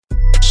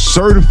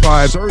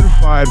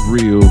Certified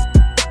real.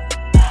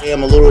 Hey,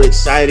 I'm a little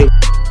excited.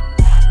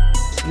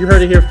 You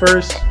heard it here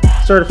first.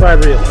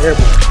 Certified real.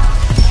 Everybody.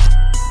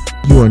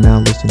 You are now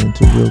listening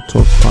to Real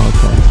Talk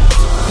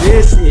Podcast.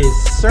 This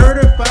is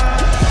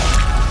certified.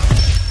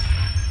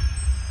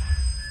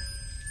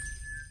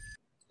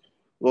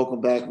 Welcome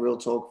back, Real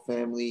Talk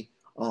family.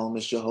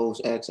 It's your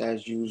host X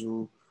as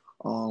usual.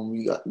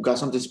 We got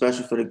something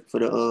special for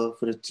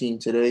the team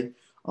today.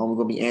 We're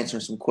gonna be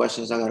answering some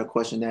questions. I got a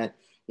question that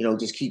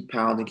just keep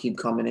pounding, keep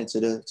coming into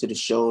the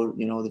show.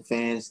 The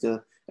fans,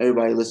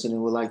 everybody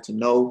listening would like to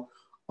know.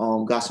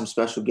 Got some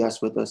special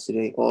guests with us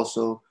today.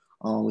 Also,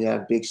 we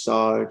have Big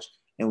Sarge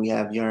and we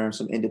have Yerm,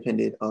 some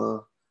independent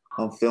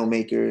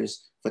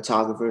filmmakers,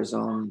 photographers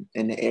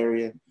in the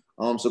area.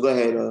 So go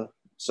ahead,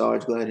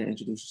 Sarge. Go ahead and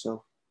introduce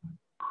yourself.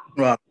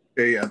 Well,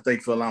 okay, thank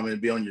you for allowing me to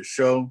be on your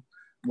show.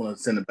 I want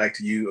to send it back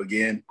to you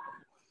again.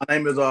 My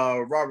name is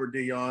Robert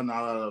Dion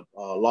out of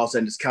Los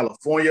Angeles,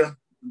 California.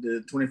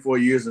 Did 24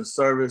 years in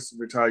service,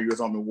 retired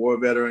U.S. Army War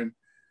veteran.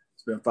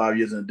 Spent 5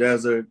 years in the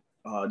desert.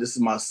 This is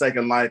my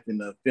second life in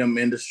the film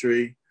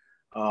industry.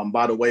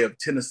 By the way of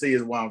Tennessee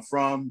is where I'm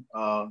from,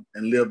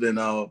 and lived in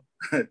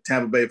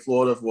Tampa Bay,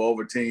 Florida for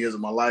over 10 years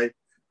of my life.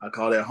 I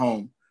call that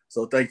home.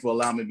 So thank you for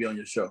allowing me to be on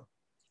your show.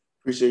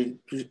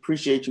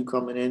 Appreciate you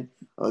coming in,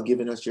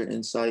 giving us your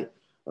insight.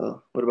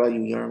 What about you,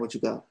 Yerm? What you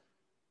got?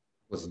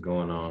 What's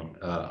going on?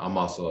 I'm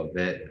also a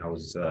vet. I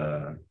was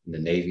in the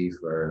Navy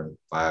for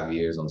 5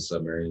 years on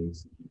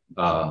submarines.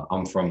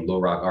 I'm from Little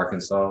Rock,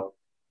 Arkansas,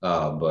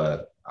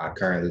 but I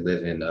currently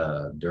live in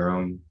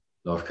Durham,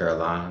 North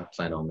Carolina. I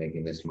plan on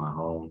making this my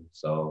home.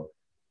 So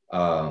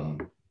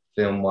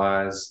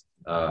film-wise,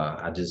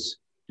 I just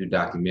do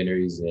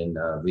documentaries and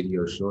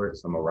video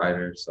shorts. I'm a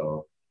writer,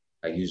 so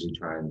I usually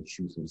try and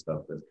shoot some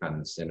stuff that's kind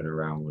of centered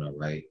around what I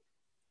write.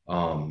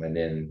 And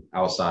then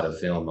outside of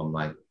film, I'm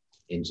like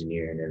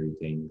engineer and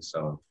everything.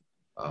 So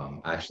I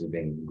actually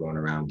been going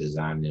around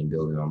designing and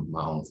building on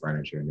my own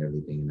furniture and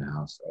everything in the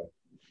house. So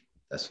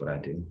that's what I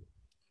do.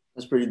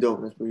 That's pretty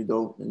dope.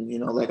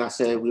 And like I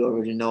said, we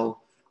already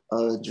know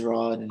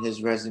Gerard and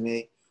his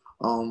resume.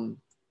 So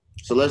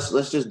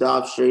let's just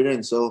dive straight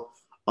in. So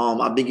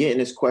I've been getting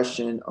this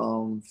question: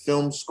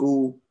 film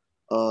school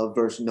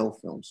versus no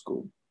film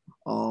school.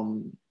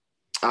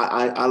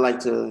 I like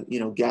to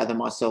gather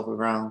myself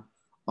around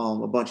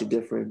a bunch of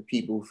different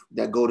people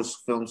that go to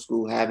film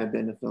school, haven't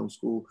been to film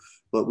school,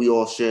 but we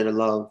all share the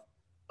love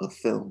of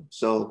film.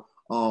 So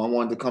I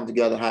wanted to come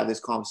together, have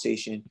this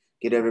conversation,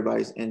 get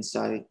everybody's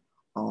insight,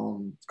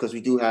 because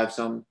we do have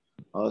some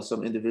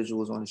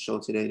individuals on the show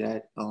today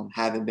that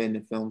haven't been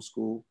to film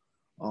school.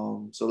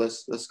 So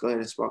let's go ahead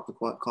and spark the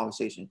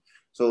conversation.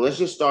 So let's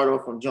just start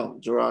off from jump.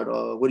 Gerard,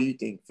 what do you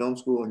think? Film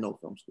school or no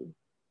film school?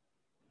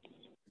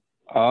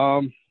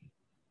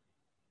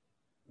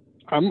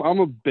 I'm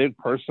a big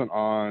person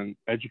on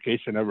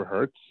education never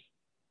hurts.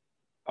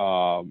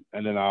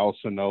 And then I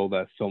also know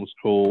that film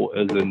school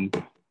isn't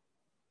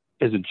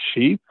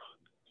cheap.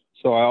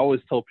 So I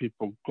always tell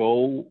people,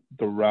 go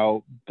the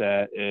route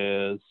that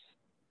is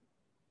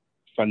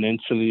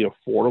financially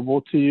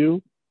affordable to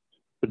you.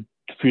 But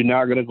if you're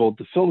not going to go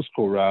the film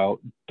school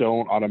route,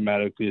 don't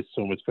automatically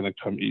assume it's going to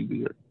come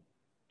easier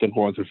than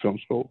going through film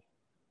school.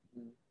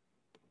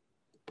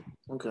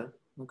 Okay.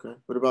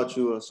 What about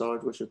you,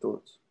 Sarge? What's your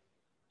thoughts?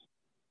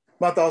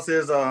 My thoughts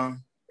is,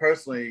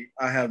 personally,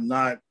 I have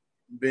not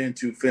been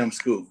to film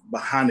school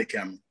behind the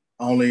camera,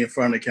 only in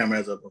front of the camera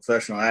as a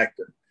professional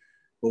actor.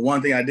 But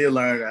one thing I did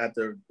learn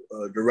after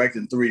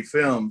directing 3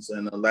 films,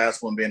 and the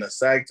last one being a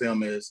SAG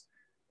film, is,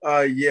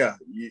 if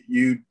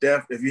you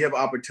have an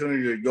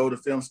opportunity to go to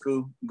film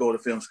school, go to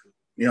film school.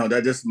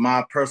 That's just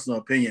my personal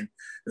opinion.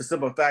 The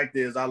simple fact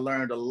is I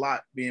learned a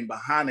lot being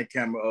behind the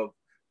camera of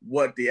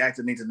what the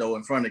actor needs to know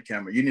in front of the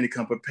camera. You need to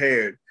come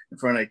prepared in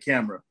front of the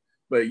camera,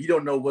 but you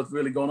don't know what's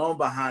really going on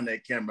behind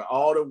that camera,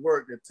 all the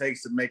work it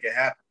takes to make it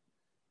happen.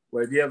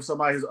 But if you have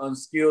somebody who's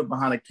unskilled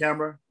behind the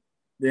camera,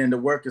 then the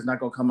work is not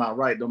going to come out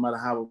right, no matter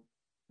how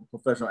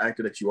professional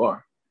actor that you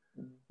are.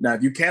 Now,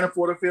 if you can't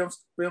afford a film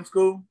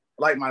school,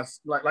 like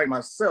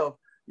myself,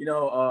 in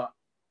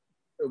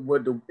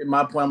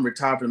my point, I'm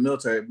retired from the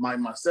military.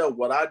 Myself,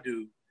 what I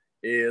do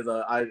is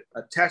I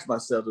attach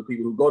myself to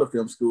people who go to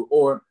film school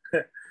or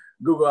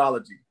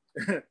Googleology.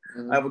 I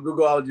have a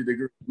Googleology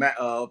degree,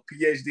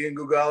 PhD in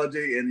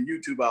Googleology and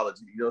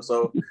YouTubeology.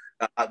 So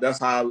that's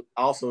how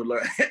I also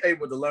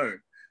able to learn.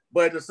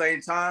 But at the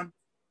same time,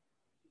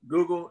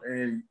 Google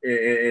and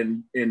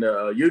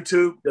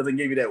YouTube doesn't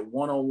give you that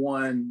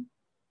one-on-one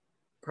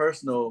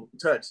personal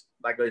touch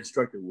like an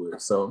instructor would.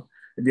 So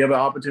if you have an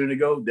opportunity to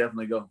go,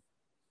 definitely go.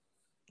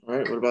 All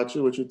right. What about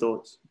you? What's your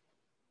thoughts?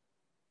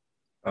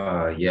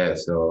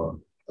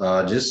 So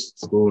just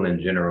school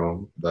in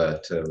general,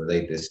 but to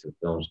relate this to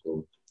film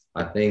school,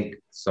 I think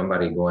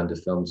somebody going to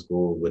film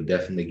school would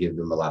definitely give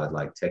them a lot of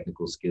like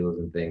technical skills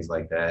and things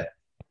like that,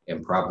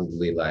 and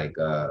probably like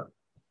a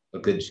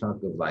good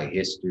chunk of like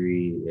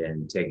history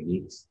and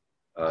techniques.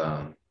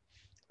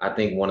 I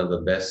think one of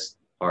the best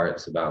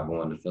parts about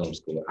going to film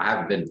school, I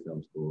haven't been to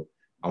film school.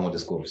 I went to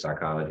school for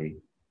psychology.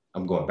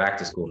 I'm going back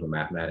to school for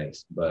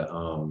mathematics, but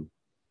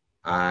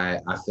I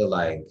feel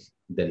like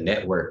the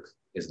network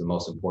is the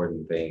most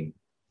important thing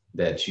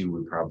that you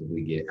would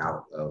probably get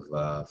out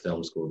of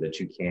film school, that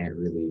you can't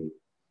really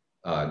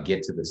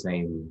get to the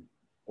same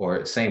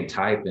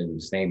type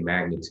and same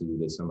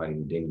magnitude as somebody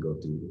who didn't go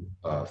through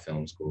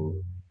film school.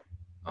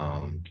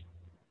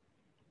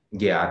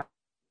 Yeah, I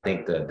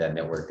think that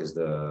network is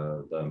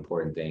the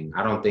important thing.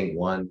 I don't think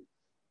one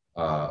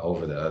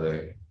over the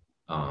other,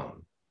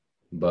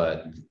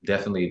 but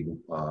definitely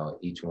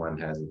each one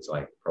has its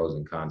like pros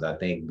and cons. I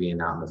think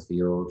being out in the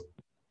field,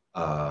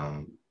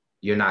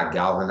 you're not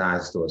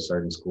galvanized to a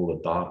certain school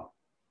of thought.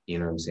 You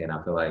know what I'm saying?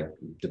 I feel like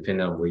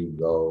depending on where you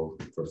go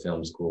for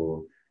film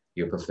school,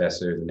 your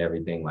professors and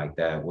everything like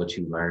that, what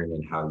you learn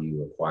and how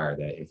you acquire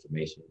that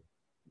information,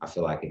 I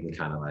feel like it can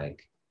kind of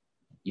like,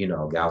 you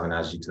know,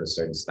 galvanize you to a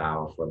certain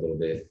style for a little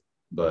bit.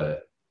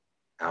 But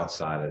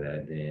outside of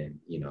that, then,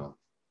 you know,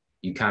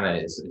 you kind of,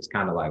 it's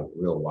kind of like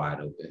real wide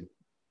open.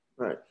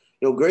 Right.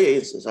 Yo, great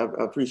answers. I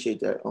appreciate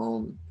that.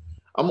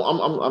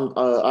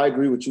 I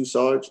agree with you,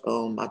 Sarge.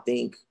 I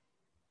think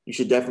you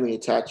should definitely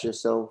attach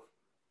yourself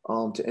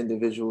to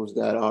individuals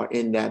that are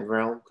in that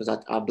realm, because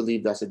I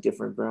believe that's a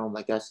different realm.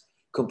 Like that's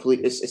complete.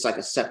 It's like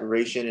a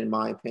separation, in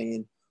my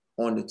opinion,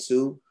 on the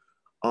two.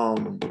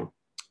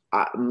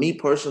 Me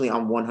personally,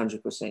 I'm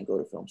 100% go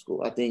to film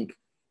school. I think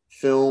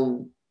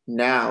film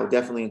now,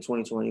 definitely in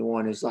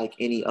 2021, is like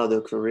any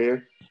other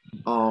career.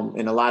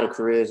 In a lot of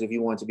careers, if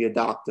you want to be a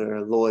doctor,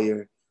 a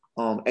lawyer,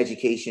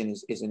 education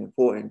is an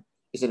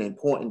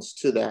importance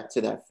to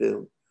that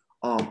field.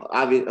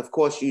 Of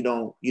course, you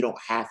don't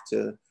have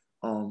to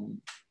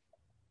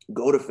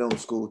go to film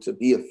school to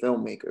be a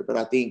filmmaker, but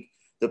I think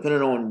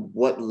depending on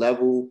what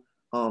level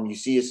you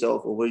see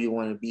yourself or where you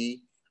want to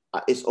be,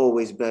 it's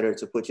always better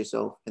to put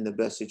yourself in the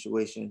best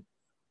situation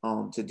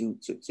to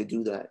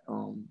do that.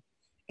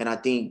 And I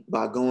think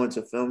by going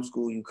to film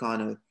school, you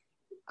kind of,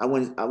 I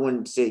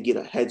wouldn't say get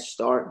a head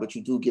start, but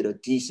you do get a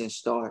decent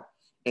start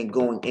in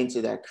going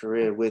into that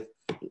career with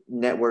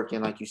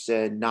networking, like you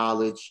said,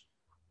 knowledge,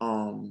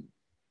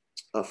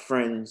 of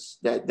friends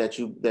that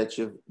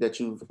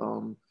you've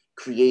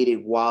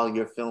created while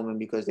you're filming,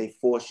 because they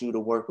force you to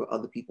work with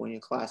other people in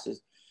your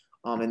classes.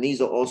 And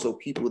these are also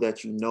people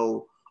that you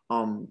know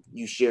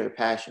you share a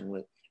passion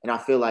with. And I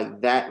feel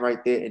like that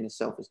right there in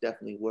itself is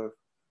definitely worth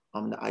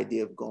the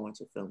idea of going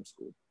to film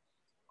school.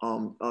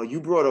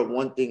 You brought up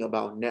one thing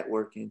about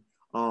networking,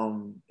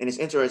 and it's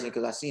interesting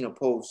because I seen a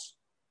post,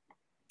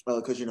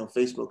 because you know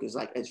Facebook is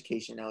like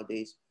education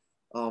nowadays.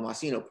 I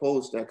seen a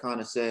post that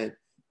kind of said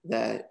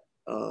that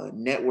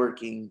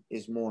networking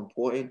is more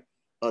important.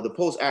 The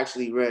post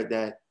actually read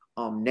that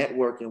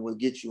networking will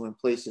get you in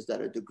places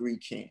that a degree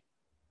can't.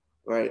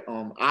 Right?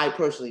 I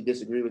personally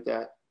disagree with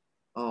that.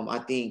 I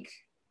think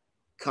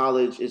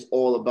college is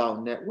all about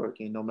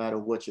networking, no matter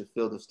what your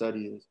field of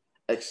study is,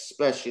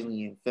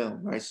 especially in film,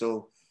 right?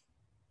 So,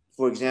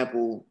 for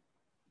example,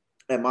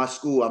 at my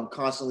school, I'm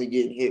constantly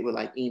getting hit with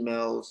like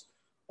emails,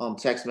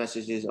 text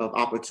messages of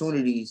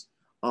opportunities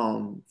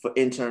for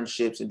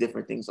internships and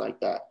different things like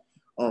that.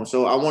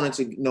 So I wanted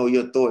to know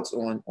your thoughts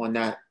on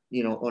that,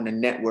 you know, on the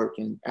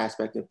networking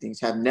aspect of things.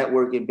 Have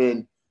networking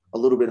been a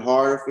little bit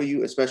harder for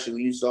you,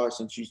 especially you, Sarge,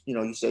 since you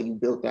said you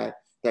built that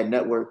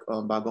network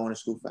by going to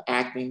school for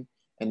acting,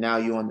 and now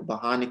you're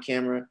behind the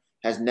camera.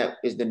 Is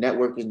the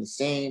networking the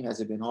same?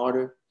 Has it been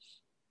harder?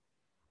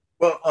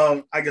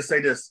 Well, I can say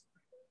this.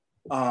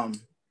 Again,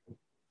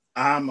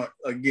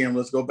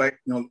 let's go back.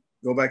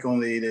 Go back on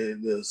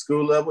the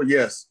school level.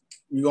 Yes,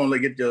 you're gonna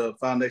get your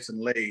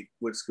foundation laid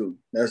with school.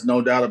 There's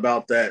no doubt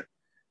about that.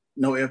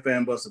 No ifs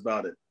and buts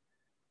about it.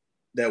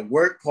 That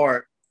work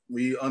part,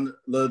 we learn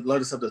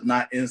the stuff that's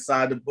not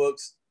inside the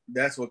books.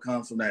 That's what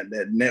comes from that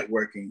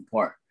networking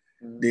part.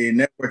 Mm-hmm.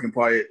 The networking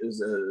part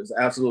is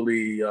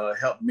absolutely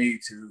helped me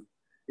to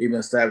even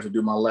establish to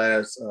do my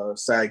last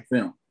SAG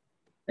film,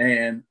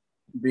 and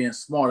being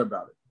smart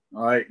about it.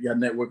 All right, you got to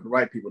network with the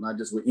right people, not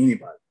just with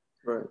anybody.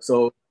 Right.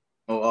 So,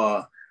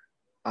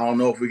 I don't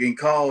know if we can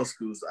call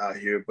schools out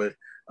here, but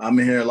I'm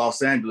in here in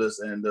Los Angeles,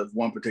 and there's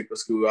one particular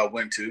school I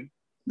went to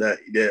that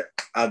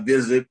I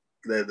visited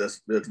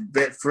that's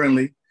vet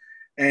friendly,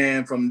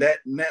 and from that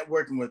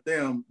networking with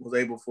them was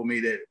able for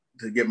me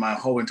to get my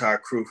whole entire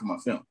crew for my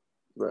film.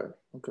 Right.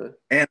 Okay.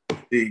 And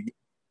the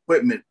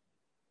equipment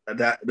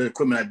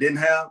I didn't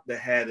have, that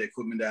had the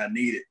equipment that I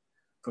needed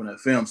from the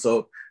film.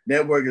 So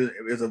networking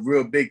is a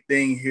real big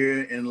thing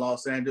here in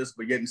Los Angeles,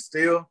 but yet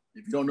still,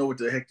 if you don't know what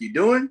the heck you're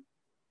doing,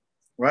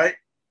 right?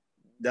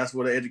 That's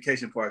where the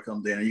education part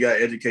comes in. You got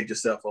to educate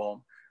yourself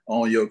on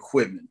your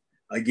equipment.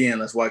 Again,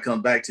 that's why it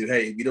comes back to,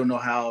 hey, if you don't know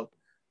how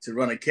to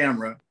run a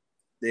camera,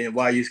 then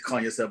why are you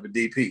calling yourself a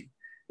DP?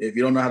 If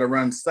you don't know how to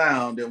run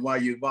sound, then why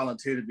you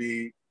volunteer to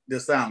be the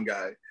sound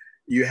guy?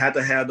 You have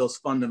to have those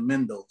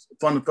fundamentals.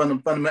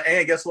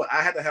 And guess what?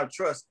 I had to have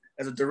trust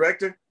as a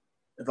director.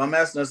 If I'm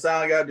asking a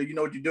sound guy, do you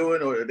know what you're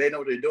doing, or they know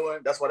what they're doing?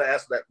 That's what I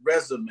ask for that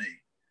resume.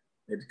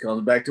 It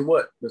comes back to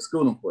what? The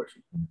schooling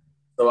portion.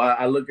 So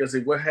I look and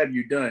say, what have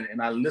you done?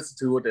 And I listen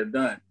to what they've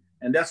done.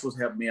 And that's what's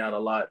helped me out a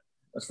lot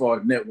as far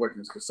as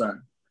networking is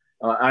concerned.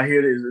 I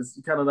hear it's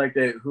kind of like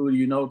that who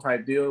you know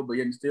type deal, but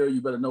yet still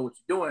you better know what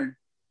you're doing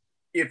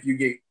if you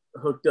get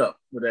hooked up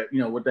with that,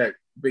 with that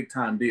big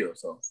time deal.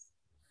 So,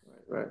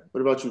 right.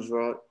 What about you,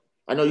 Gerard?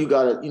 I know you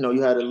got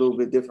you had a little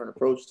bit different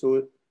approach to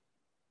it.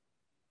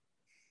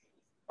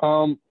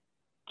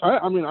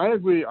 I mean, I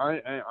agree.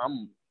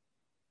 I'm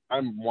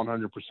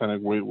 100%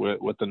 agree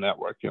with the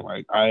networking.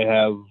 Like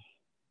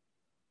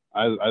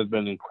I've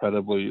been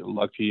incredibly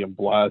lucky and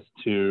blessed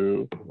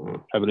to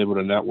have been able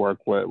to network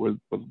with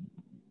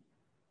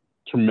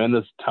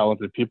tremendous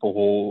talented people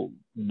who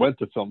went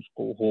to film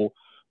school,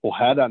 who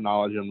had that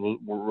knowledge and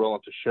were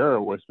willing to share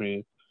it with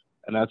me.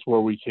 And that's where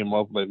we came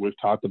up. Like we've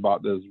talked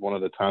about this one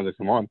of the times I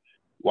come on,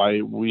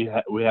 why we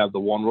have the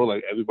one rule,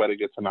 like everybody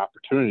gets an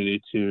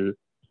opportunity to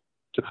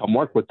come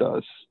work with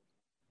us.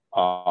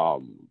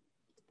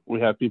 We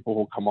have people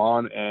who come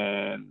on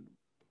and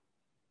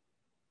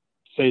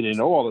say they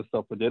know all this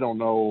stuff, but they don't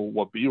know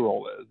what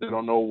B-roll is. They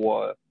don't know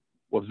what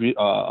shoot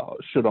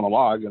on a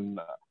log.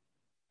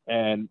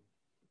 And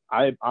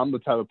I'm the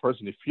type of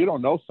person, if you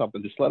don't know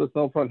something, just let us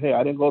know in front. Hey,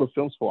 I didn't go to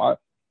film school.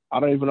 I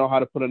don't even know how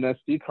to put an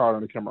SD card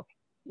on the camera.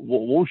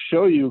 We'll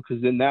show you,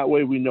 because in that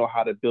way we know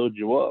how to build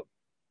you up.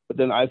 But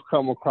then I've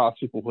come across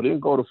people who didn't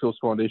go to film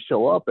school and they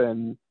show up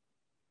and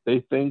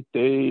they think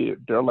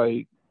they're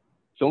like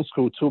film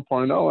school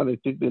 2.0 and they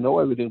think they know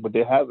everything, but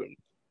they haven't.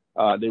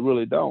 They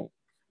really don't.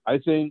 I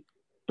think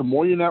the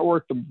more you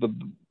network, the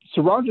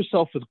surround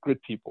yourself with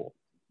good people,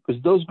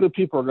 because those good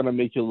people are going to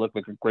make you look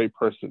like a great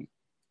person.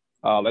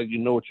 Like you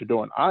know what you're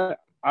doing. I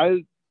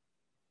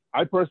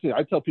personally,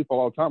 I tell people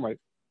all the time,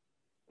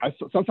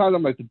 sometimes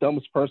I'm like the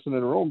dumbest person in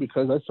the room,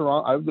 because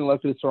I've been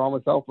lucky to surround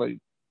myself like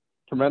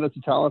tremendous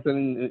talented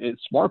and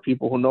smart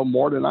people who know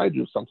more than I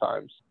do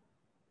sometimes.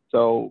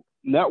 So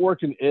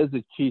networking is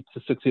the key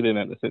to succeeding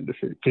in this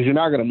industry, because you're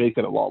not going to make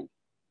it alone.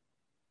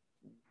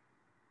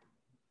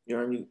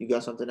 You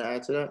got something to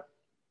add to that?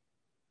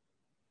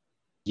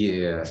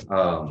 Yeah.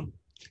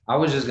 I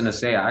was just gonna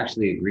say I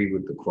actually agree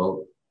with the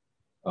quote.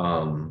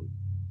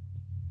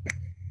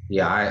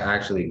 Yeah, I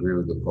actually agree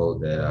with the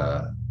quote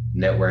that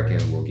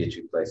networking will get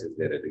you places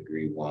that a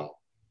degree won't.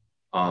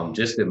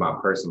 Just in my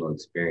personal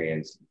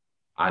experience,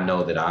 I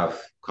know that I've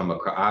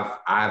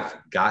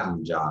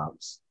gotten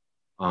jobs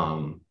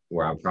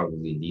where I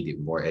probably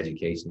needed more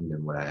education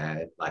than what I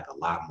had, like a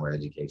lot more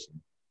education.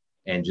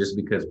 And just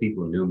because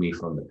people knew me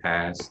from the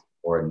past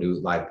or knew,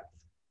 like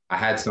I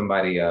had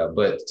somebody,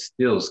 but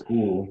still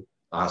school,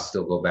 I'll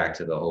still go back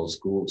to the old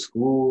school.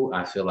 School,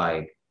 I feel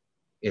like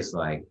it's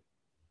like,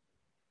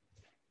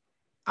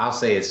 I'll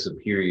say it's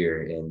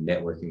superior in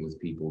networking with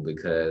people,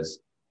 because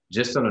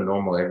just on a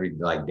normal, every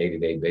like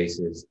day-to-day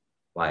basis,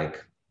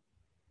 like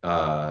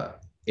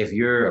if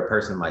you're a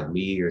person like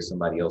me or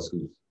somebody else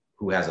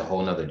who has a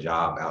whole nother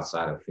job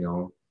outside of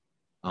film,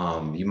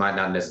 you might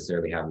not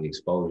necessarily have the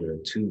exposure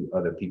to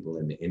other people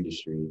in the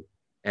industry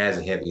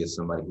as heavy as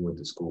somebody who went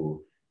to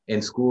school.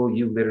 In school,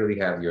 you literally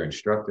have your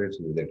instructors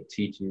who are there to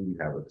teach you. You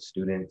have other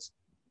students.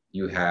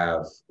 You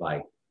have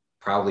like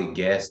probably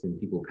guests and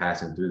people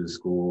passing through the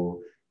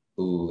school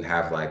who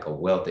have like a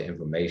wealth of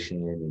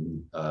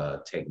information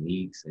and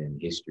techniques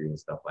and history and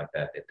stuff like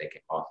that they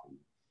can offer you.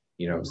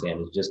 You know what I'm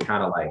saying? It's just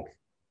kind of like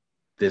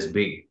this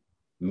big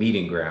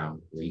meeting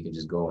ground where you can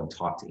just go and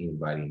talk to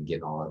anybody and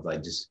get all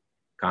like just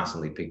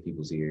constantly pick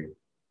people's ear.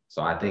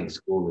 So I think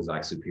school is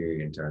like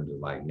superior in terms of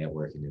like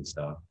networking and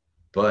stuff.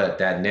 But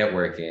that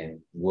networking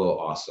will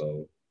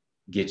also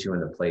get you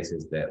into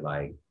places that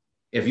like,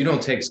 if you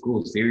don't take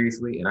school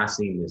seriously, and I've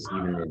seen this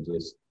even in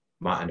just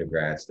my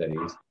undergrad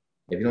studies,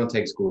 if you don't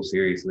take school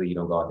seriously, you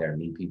don't go out there and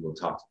meet people,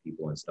 talk to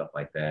people and stuff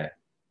like that,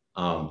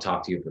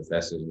 talk to your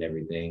professors and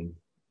everything,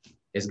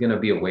 it's going to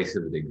be a waste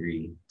of a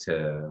degree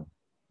to,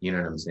 you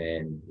know what I'm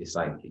saying? It's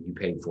like you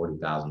paid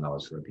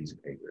 $40,000 for a piece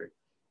of paper.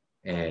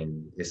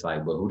 And it's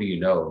like, well, who do you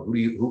know?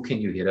 Who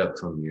can you hit up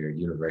from your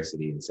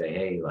university and say,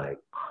 hey, like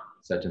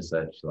such and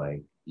such,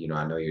 like, you know,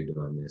 I know you're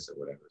doing this or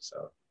whatever.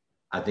 So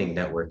I think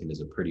networking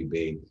is a pretty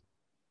big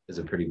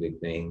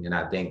thing. And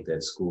I think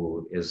that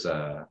school is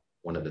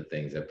one of the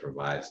things that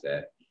provides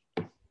that.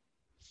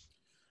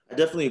 I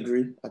definitely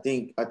agree. I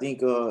think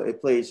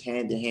it plays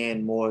hand in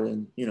hand more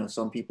than, you know,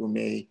 some people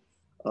may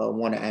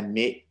want to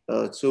admit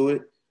to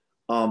it.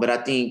 But I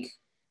think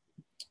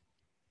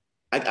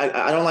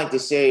I don't like to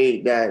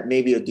say that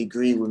maybe a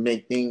degree would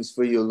make things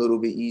for you a little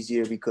bit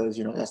easier, because,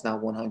 you know, that's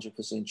not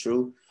 100%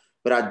 true.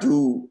 But I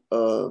do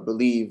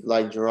believe,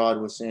 like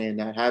Gerard was saying,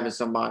 that having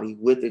somebody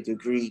with a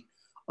degree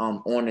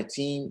on a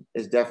team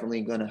is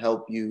definitely going to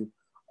help you,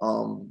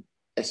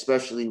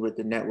 especially with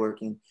the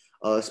networking,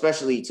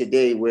 especially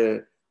today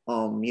where,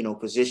 you know,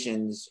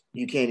 positions,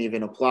 you can't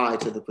even apply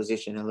to the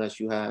position unless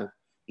you have,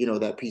 you know,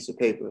 that piece of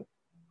paper.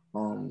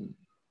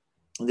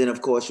 And then,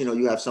 of course, you know,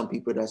 you have some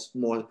people that's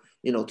more,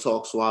 you know,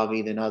 talk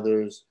suave than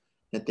others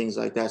and things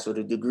like that. So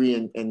the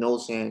degree in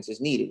those hands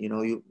is needed. You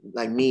know, you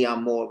like me,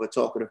 I'm more of a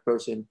talkative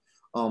person.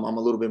 I'm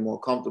a little bit more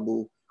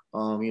comfortable,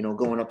 you know,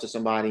 going up to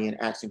somebody and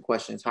asking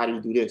questions. How do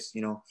you do this?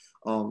 You know,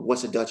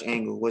 what's a Dutch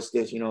angle? What's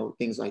this? You know,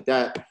 things like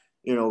that.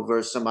 you know,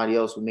 versus somebody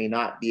else who may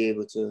not be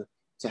able to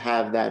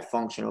have that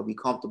function or be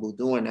comfortable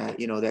doing that.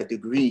 You know, that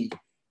degree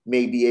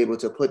may be able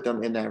to put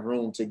them in that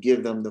room to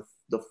give them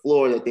the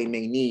floor that they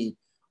may need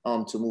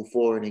to move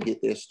forward and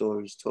get their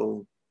stories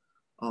told.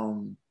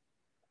 And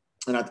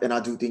I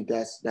do think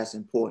that's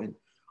important.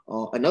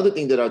 Another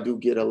thing that I do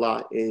get a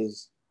lot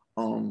is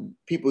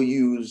people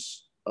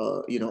use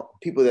you know,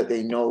 people that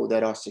they know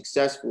that are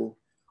successful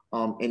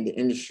in the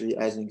industry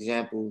as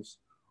examples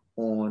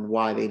on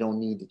why they don't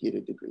need to get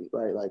a degree,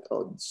 right? Like,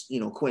 you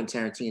know,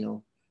 Quentin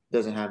Tarantino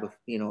doesn't have an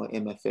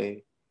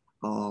MFA.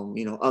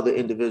 You know, other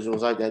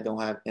individuals like that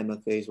don't have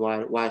MFAs.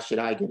 Why should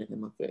I get an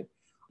MFA?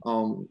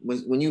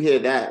 When you hear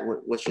that,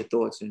 what's your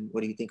thoughts and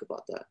what do you think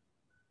about that?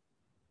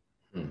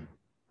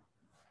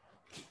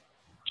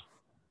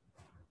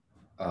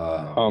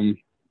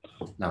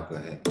 No, go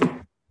ahead.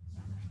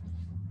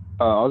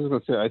 I was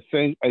just gonna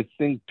say, I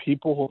think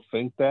people who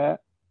think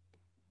that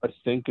are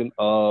thinking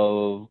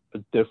of a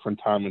different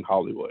time in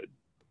Hollywood.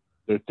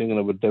 They're thinking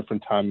of a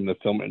different time in the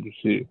film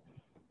industry.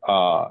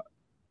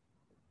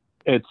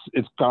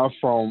 It's gone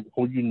from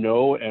who you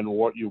know and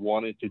what you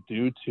wanted to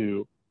do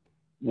to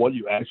what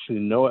you actually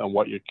know and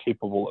what you're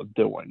capable of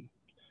doing.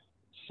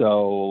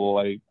 So,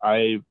 like,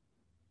 I've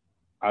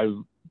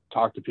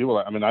talked to people.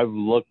 I mean, I've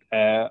looked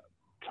at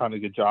trying to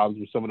get jobs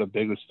with some of the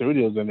bigger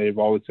studios, and they've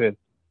always said,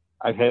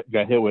 I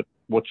got hit with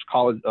which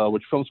college,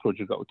 which film school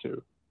you go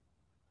to.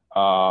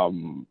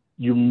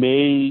 You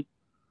may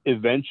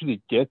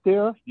eventually get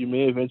there. You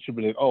may eventually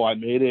be like, oh, I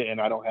made it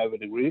and I don't have a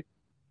degree,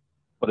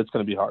 but it's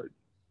going to be hard.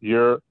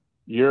 You're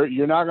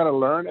not going to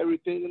learn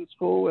everything in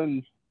school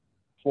in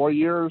 4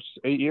 years,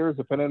 8 years,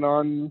 depending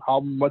on how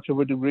much of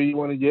a degree you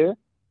want to get.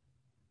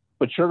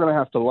 But you're going to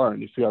have to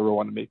learn if you ever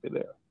want to make it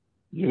there.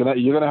 You're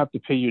gonna have to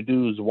pay your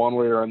dues one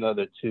way or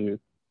another to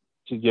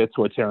get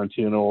to a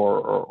Tarantino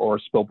or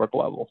Spielberg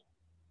level.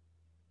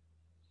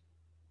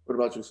 What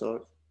about you,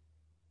 Sarge?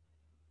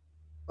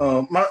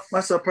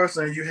 Myself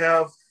personally, you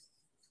have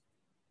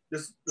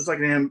just like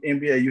in the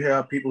NBA, you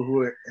have people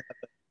who have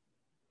a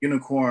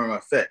unicorn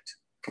effect.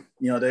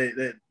 You know,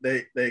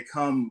 they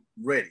come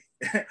ready.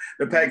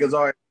 The packers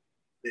are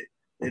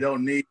they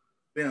don't need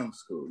film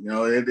school. You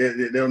know,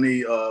 they don't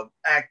need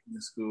acting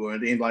school or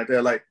anything like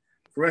that. Like,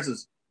 for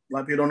instance, a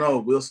lot of people don't know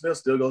Will Smith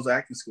still goes to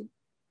acting school.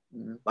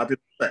 Mm-hmm. A lot of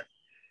people say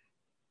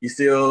he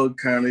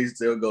currently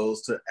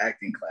goes to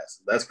acting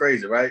classes. That's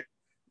crazy, right?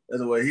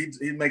 That's the way he's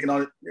making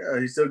all. Yeah,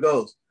 he still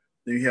goes.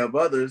 Then you have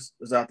others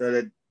that's out there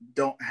that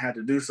don't have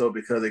to do so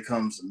because it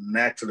comes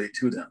naturally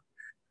to them.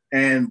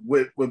 And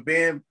with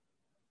being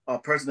a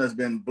person that's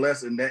been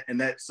blessed in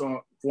that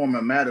form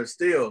of matter,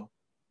 still,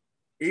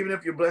 even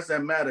if you're blessed in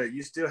that matter,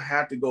 you still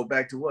have to go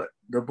back to what?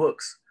 The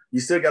books. You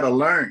still got to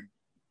learn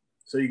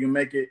so you can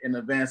make it in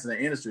advance in the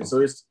industry.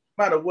 So it's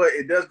no matter what,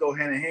 it does go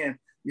hand in hand.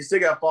 You still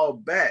got to fall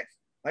back.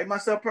 Like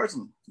myself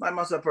personally.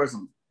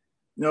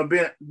 You know,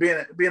 being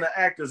an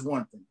actor is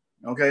one thing.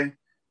 Okay,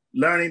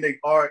 learning the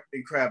art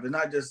and craft is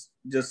not just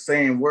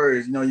saying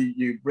words. You know,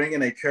 you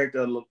bringing a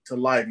character to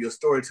life. You're a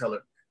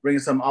storyteller,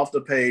 bringing something off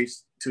the page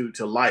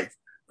to life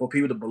for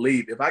people to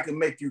believe. If I can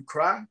make you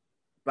cry,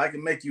 if I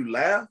can make you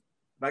laugh,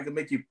 if I can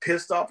make you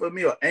pissed off at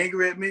me or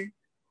angry at me,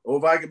 or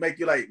if I can make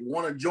you like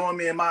want to join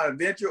me in my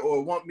adventure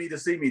or want me to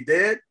see me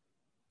dead,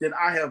 then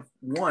I have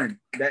won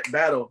that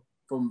battle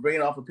from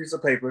bringing off a piece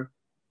of paper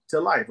to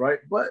life, right?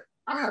 But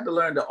I had to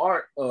learn the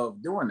art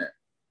of doing that.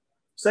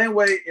 Same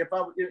way, if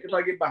I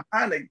get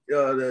behind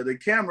the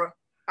camera,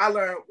 I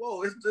learn,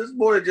 whoa, it's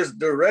more than just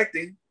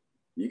directing.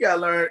 You got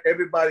to learn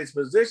everybody's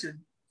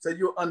position so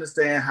you'll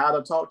understand how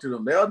to talk to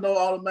them. They'll know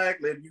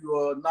automatically if you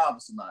are a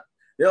novice or not.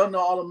 They'll know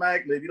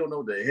automatically if you don't know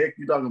what the heck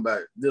you're talking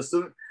about. Just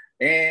soon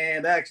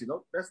and action.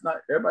 No, that's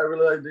not, everybody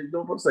realizes you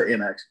don't want to say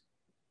in action.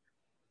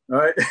 All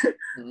right?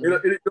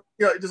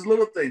 Mm-hmm. Just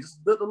little things,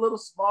 just the little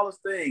smallest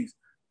things.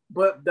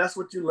 But that's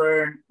what you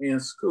learn in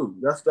school.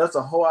 That's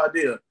the whole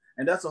idea.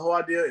 And that's the whole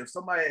idea. If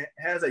somebody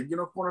has a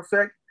unicorn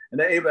effect and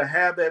they're able to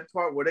have that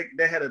part where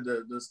they had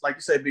to, like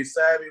you said, be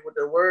savvy with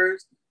their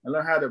words and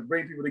learn how to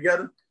bring people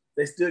together,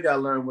 they still got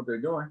to learn what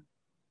they're doing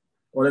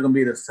or they're going to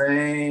be the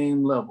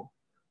same level.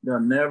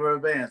 They'll never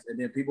advance. And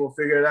then people will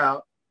figure it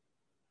out.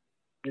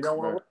 They don't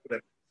want to work with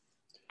it.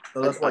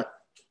 So that's why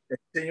they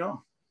continue on.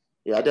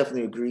 Yeah, I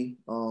definitely agree.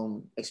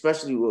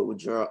 Especially what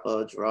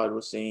Gerard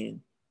was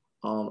saying.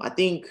 I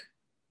think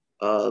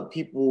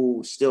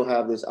people still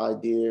have this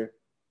idea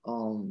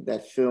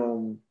that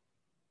film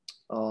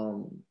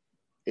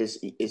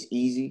is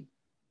easy,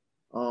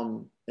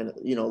 and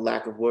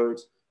lack of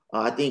words.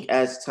 I think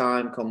as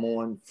time come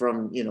on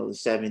from the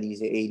 70s,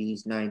 the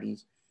 80s,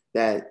 90s,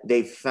 that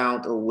they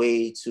found a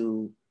way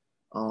to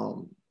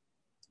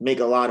make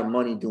a lot of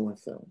money doing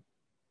film,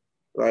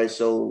 right?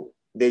 So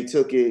they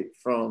took it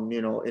from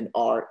an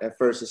art. At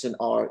first, it's an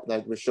art,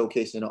 like we're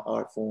showcasing an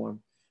art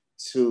form,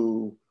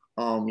 to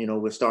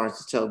we're starting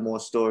to tell more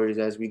stories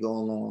as we go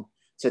along.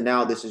 So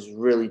now this is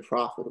really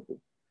profitable.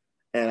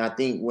 And I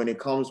think when it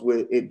comes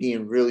with it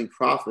being really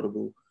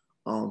profitable,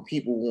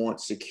 people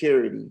want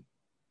security.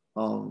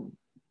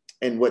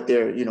 and what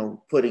they're,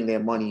 putting their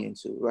money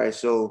into, right?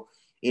 So,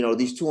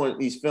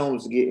 these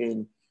films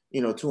getting,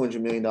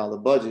 $200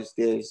 million budgets,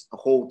 there's a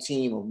whole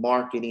team of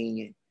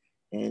marketing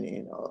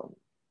and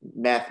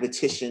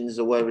mathematicians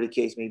or whatever the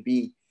case may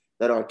be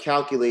that are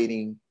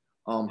calculating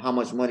how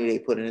much money they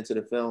put into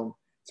the film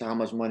to how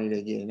much money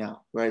they're getting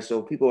out, right?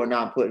 So people are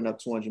not putting up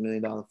 $200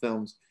 million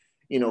films,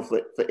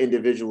 for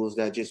individuals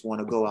that just want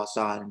to go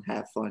outside and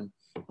have fun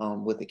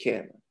with the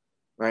camera,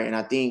 right? And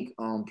I think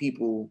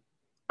people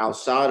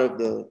outside of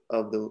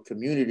the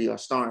community are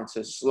starting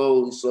to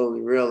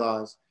slowly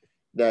realize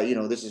that,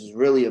 this is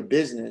really a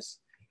business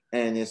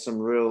and there's some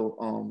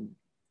real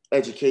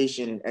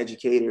education and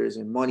educators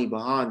and money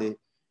behind it.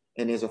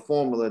 And there's a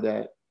formula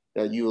that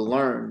you will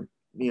learn,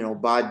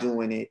 by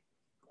doing it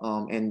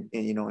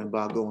and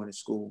by going to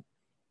school.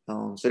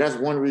 So that's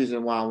one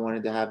reason why I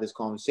wanted to have this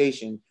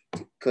conversation,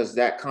 because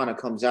that kind of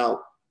comes out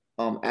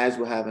as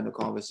we're having a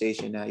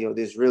conversation that,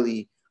 there's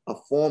really a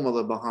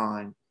formula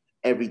behind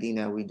everything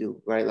that we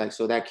do, right? Like,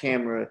 so that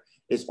camera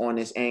is on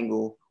this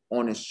angle,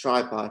 on this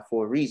tripod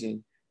for a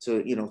reason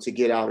to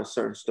get out a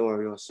certain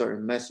story or a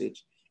certain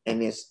message.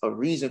 And there's a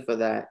reason for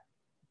that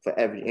for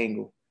every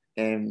angle.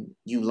 And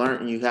you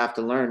have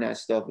to learn that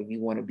stuff if you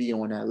want to be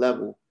on that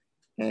level.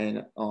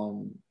 And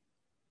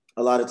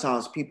a lot of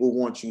times people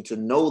want you to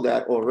know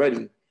that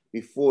already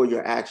before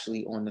you're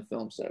actually on the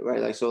film set,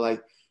 right? Like, so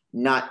like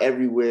not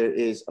everywhere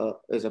is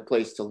a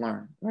place to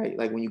learn, right?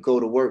 Like when you go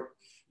to work,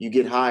 you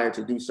get hired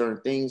to do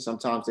certain things.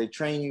 Sometimes they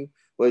train you,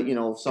 but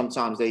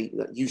sometimes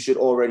you should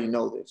already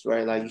know this,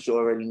 right? Like you should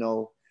already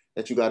know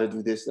that you got to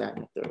do this, that,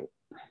 and the third.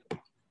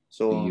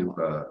 So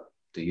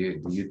do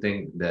you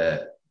think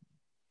that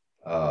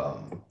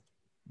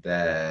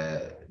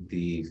that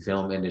the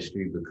film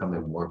industry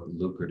becoming more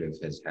lucrative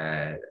has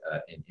had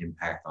an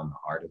impact on the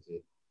art of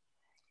it?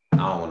 I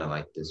don't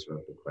want to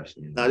disrupt the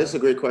question. No, this is a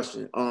great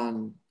question.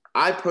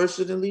 I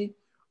personally,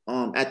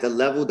 at the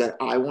level that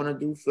I want to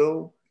do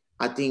film,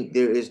 I think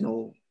there is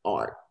no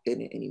art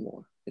in it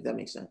anymore, if that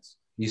makes sense.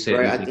 You said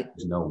right? I think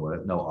there's no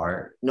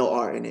art? No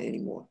art in it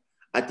anymore.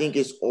 I think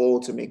it's all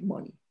to make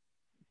money.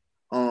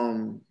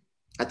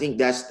 I think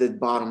that's the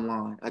bottom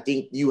line. I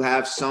think you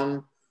have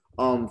some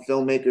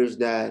filmmakers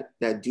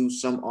that do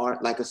some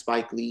art, like a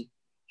Spike Lee.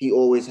 He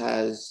always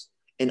has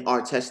an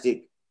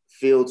artistic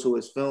feel to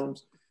his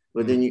films.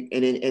 But then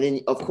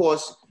then of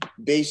course,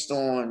 based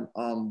on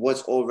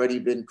what's already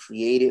been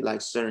created,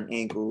 like certain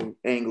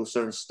angles,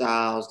 certain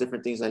styles,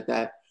 different things like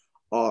that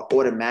are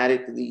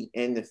automatically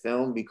in the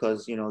film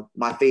because,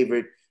 my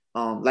favorite,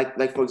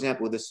 like for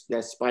example,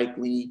 that Spike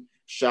Lee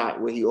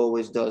shot where he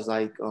always does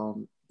like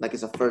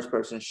it's a first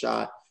person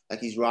shot,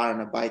 like he's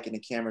riding a bike and the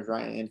camera's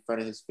right in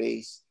front of his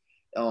face,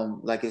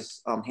 like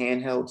it's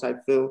handheld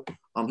type feel.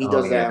 He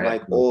does that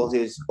like all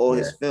his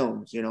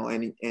films,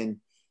 and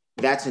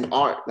that's an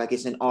art. Like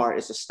it's an art,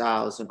 it's a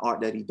style, it's an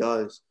art that he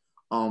does.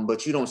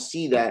 But you don't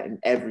see that in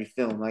every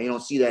film. Like you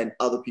don't see that in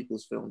other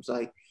people's films.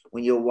 Like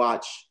when you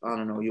watch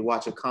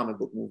a comic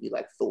book movie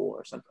like Thor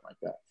or something like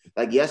that.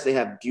 Like, yes, they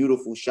have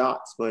beautiful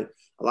shots, but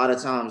a lot of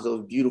times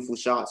those beautiful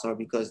shots are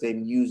because they're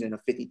using a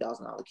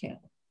 $50,000 camera,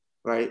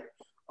 right?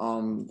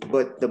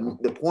 But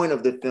the point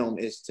of the film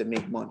is to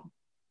make money.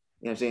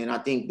 You know what I'm saying? I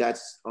think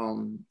that's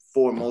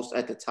foremost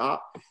at the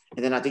top.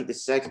 And then I think the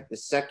second,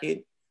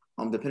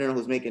 depending on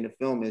who's making the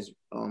film, is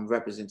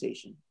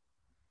representation,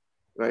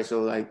 right?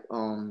 So like,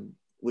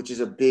 which is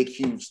a big,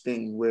 huge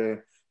thing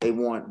where they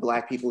want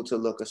Black people to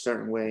look a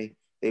certain way.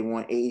 They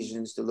want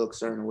Asians to look a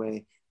certain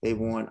way. They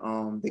want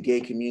the gay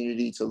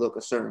community to look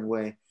a certain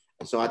way.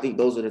 And so I think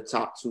those are the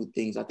top two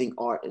things. I think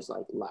art is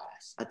like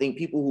last. I think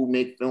people who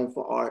make film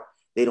for art,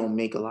 they don't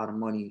make a lot of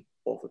money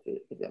off of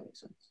it, if that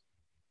makes sense.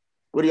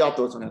 What are y'all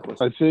thoughts on that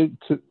question? I think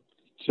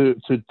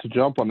to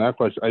jump on that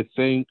question, I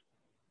think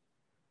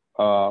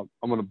I'm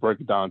going to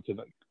break it down to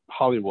like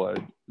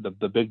Hollywood,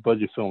 the big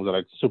budget films are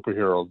like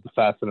superheroes, the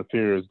Fast and the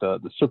Furious, the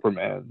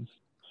Supermans.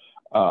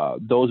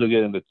 Those are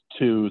getting the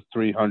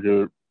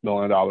 $200-300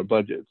 million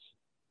budgets.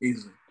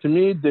 Easy. To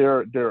me,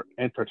 they're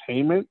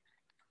entertainment.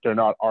 They're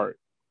not art.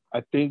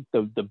 I think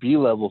the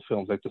B-level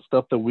films, like the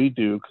stuff that we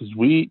do, because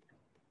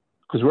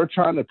we're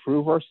trying to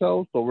prove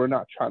ourselves, but we're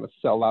not trying to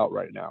sell out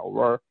right now.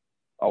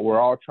 We're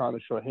all trying to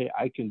show, hey,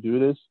 I can do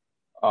this.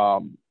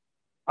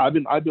 I've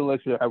been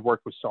lucky to have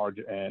worked with Sarge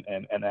and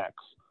X,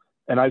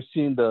 and I've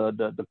seen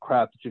the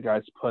crap that you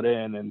guys put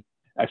in and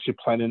actually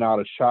planning out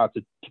a shot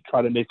to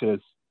try to make it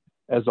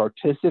as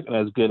artistic and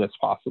as good as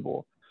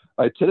possible.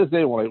 Like to this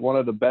day, one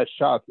of the best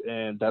shots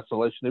in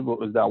Desolation Neighborhood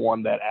was that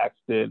one that X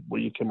did where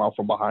you came out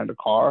from behind the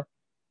car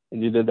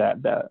and you did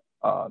that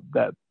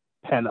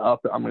pen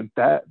up. I mean,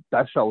 that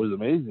shot was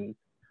amazing.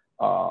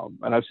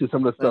 And I've seen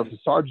some of the stuff that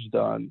Sarge has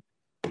done.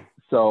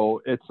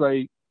 So it's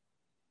like,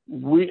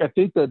 I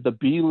think that the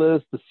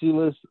B-list, the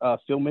C-list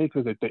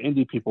filmmakers, like the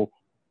indie people,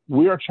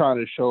 we are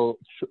trying to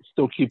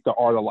still keep the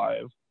art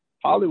alive.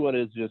 Hollywood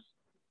is just,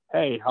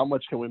 hey, how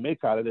much can we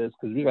make out of this?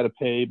 Because we got to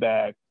pay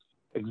back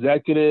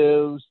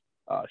executives,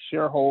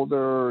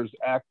 shareholders,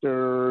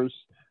 actors.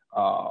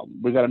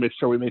 We got to make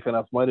sure we make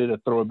enough money to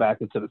throw it back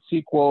into the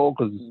sequel.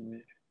 Because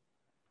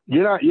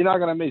you're not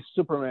gonna make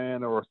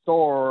Superman or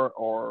Thor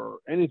or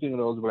anything of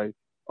those. But like,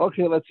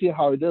 okay, let's see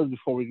how it does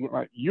before we.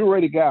 Like, you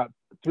already got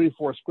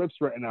 3-4 scripts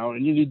written out,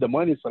 and you need the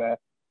money for that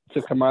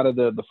to come out of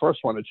the first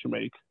one that you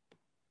make.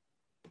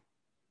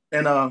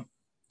 And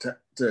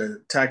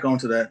to tack on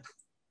to that,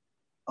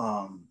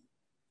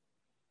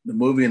 the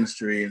movie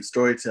industry and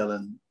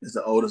storytelling is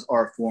the oldest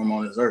art form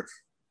on this earth,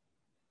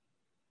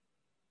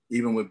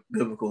 even with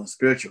biblical and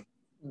spiritual.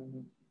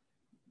 Mm-hmm.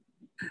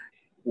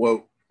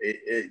 Well,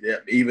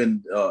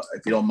 even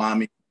if you don't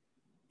mind me,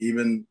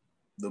 even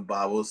the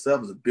Bible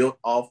itself is built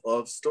off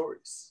of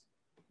stories.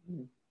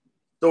 Mm-hmm.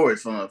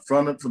 Stories from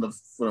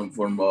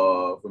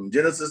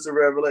Genesis to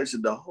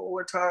Revelation. The whole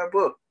entire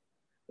book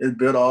is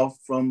built off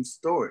from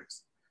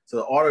stories. So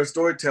the art of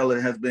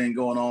storytelling has been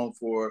going on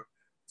for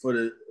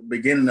the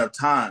beginning of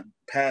time,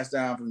 passed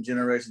down from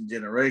generation to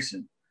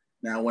generation.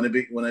 Now, when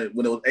it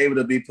was able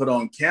to be put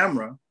on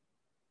camera,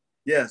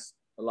 yes,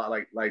 a lot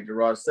like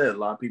Gerard said, a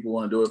lot of people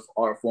want to do it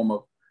for art form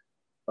of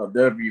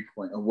their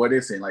viewpoint of what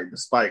they're saying, like the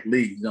Spike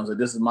Lee. You know, so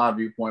this is my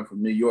viewpoint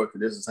from New York,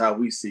 and this is how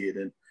we see it.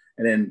 And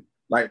then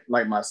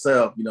like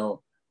myself, you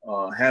know,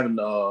 having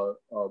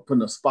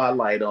putting a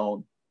spotlight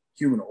on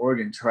human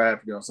organ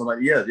trafficking, you know, so like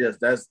yes,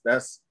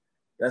 that's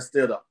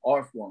still the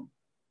art form.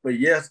 But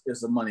yes,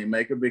 it's a money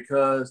maker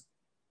because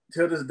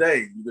till this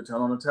day, you can turn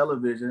on the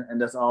television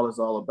and that's all it's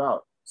all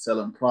about.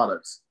 Selling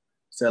products,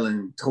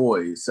 selling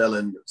toys,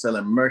 selling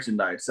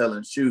merchandise,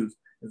 selling shoes.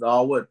 It's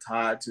all what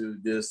tied to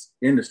this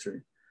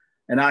industry.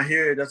 And I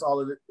hear that's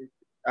all it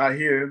I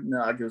hear,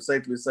 now I can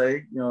safely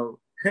say, you know,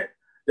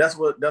 that's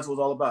what it's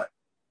all about.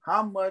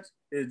 How much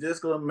is this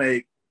gonna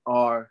make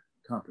our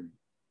company?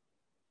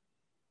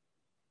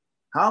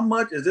 How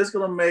much is this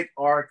gonna make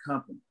our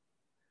company?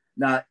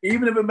 Now,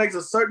 even if it makes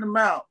a certain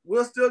amount,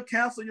 we'll still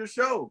cancel your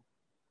show.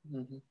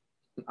 Mm-hmm.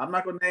 I'm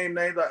not gonna name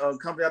names like a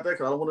company out there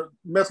because I don't want to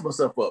mess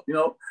myself up, you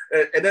know.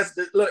 And that's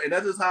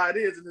just how it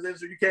is in this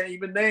industry. You can't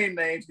even name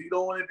names. You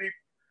don't want to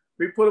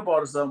be put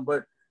apart or something.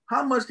 But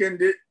how much can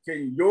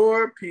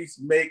your piece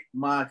make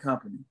my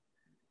company?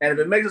 And if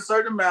it makes a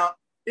certain amount,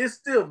 it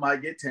still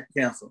might get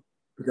canceled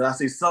because I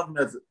see something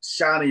that's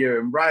shinier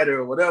and brighter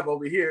or whatever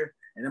over here,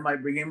 and it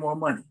might bring in more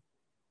money.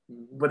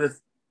 Mm-hmm. But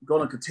it's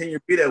going to continue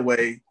to be that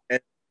way as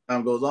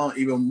time goes on,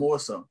 even more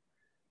so.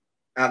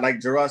 Like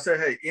Gerard said,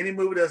 hey, any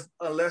movie that's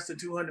less than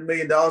 $200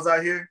 million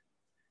out here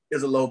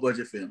is a low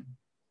budget film.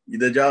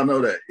 Did y'all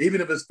know that? Even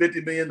if it's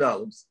 $50 million,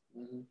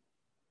 mm-hmm.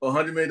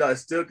 $100 million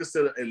is still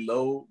considered a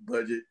low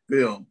budget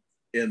film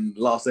in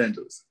Los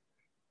Angeles.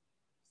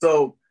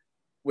 So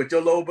with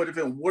your low budget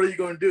film, what are you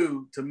going to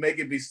do to make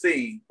it be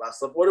seen?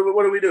 What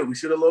do we do? We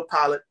shoot a little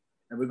pilot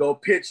and we go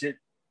pitch it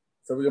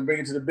so we can bring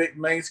it to the big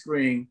main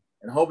screen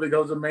and hopefully it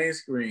goes to the main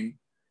screen.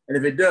 And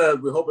if it does,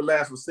 we hope it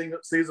lasts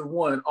for season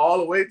 1 all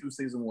the way through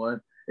season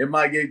 1. It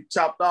might get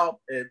chopped off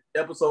at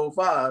episode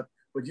 5,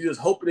 but you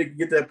just hope they can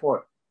get that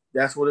part.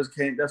 That's what it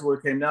came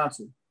down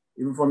to.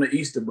 Even from the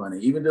Easter Bunny,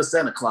 even the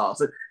Santa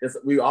Claus.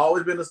 We've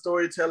always been a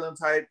storytelling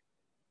type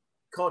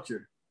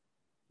culture.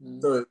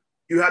 Mm-hmm. So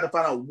you have to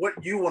find out what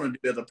you want to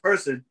do as a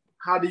person.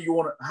 How do you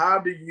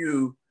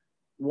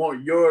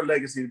want your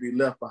legacy to be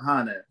left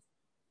behind as?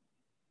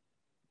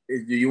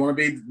 Do you want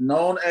to be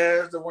known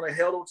as the one that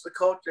held on to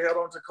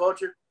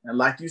culture? And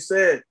like you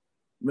said,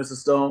 Mr.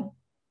 Stone,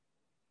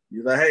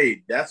 you're like,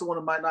 hey, that's the one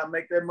that might not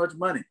make that much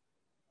money.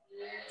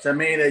 So I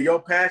mean that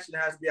your passion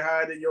has to be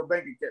higher than your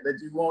bank account, that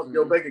you want mm-hmm.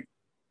 your bank account.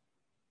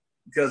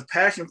 Because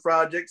passion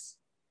projects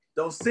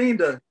don't seem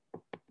to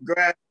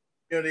grab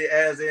the community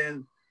as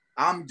in,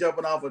 I'm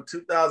jumping off a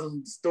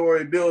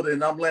 2,000-story building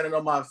and I'm landing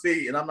on my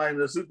feet and I'm not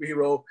even a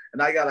superhero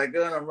and I got a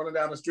gun, I'm running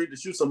down the street to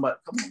shoot somebody.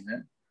 Come on,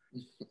 man.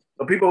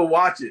 But people will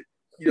watch it.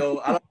 You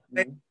know, I don't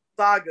think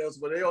sagas,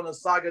 but they're on the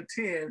saga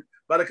 10,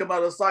 about to come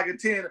out of the saga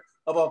 10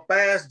 of a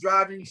fast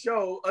driving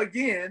show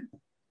again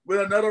with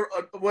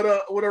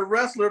a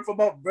wrestler from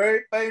a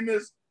very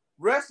famous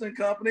wrestling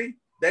company.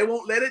 They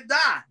won't let it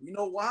die. You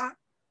know why?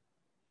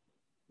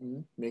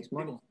 Makes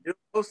money. You'll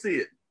go see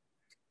it.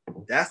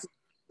 That's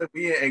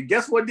and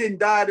guess what didn't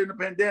die in the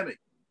pandemic?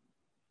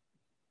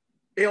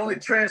 It only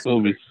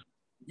transferred.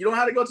 You don't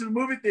have to go to the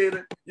movie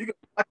theater. You can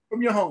watch it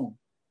from your home.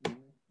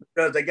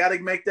 Because they got to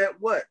make that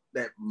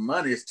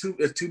money is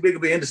too big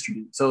of an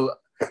industry. So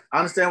I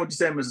understand what you're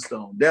saying, Mr.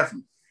 Stone.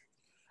 Definitely.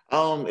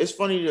 It's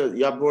funny that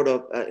y'all brought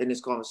up in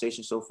this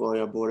conversation so far.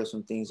 Y'all brought up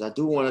some things. I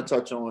do want to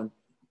touch on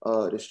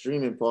the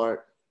streaming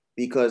part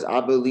because I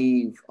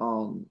believe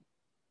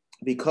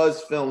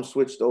because film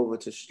switched over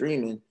to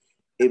streaming,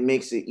 it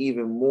makes it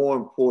even more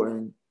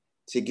important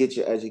to get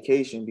your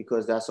education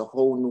because that's a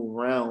whole new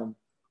realm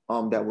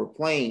that we're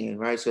playing in,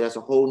 right? So that's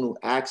a whole new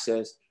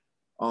access.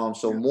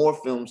 So more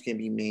films can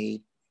be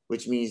made,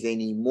 which means they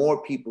need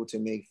more people to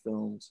make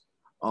films,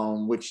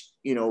 which,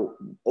 you know,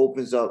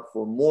 opens up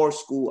for more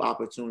school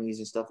opportunities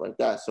and stuff like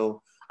that.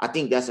 So I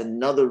think that's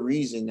another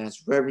reason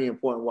that's very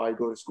important why you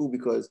go to school,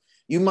 because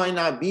you might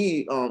not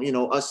be, you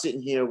know, us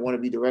sitting here want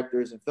to be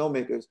directors and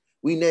filmmakers.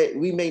 We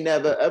may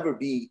never, ever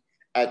be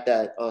at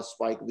that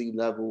Spike Lee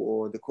level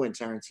or the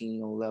Quentin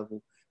Tarantino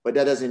level but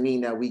that doesn't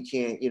mean that we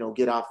can't,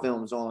 get our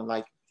films on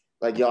like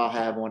y'all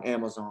have on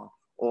Amazon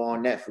or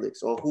on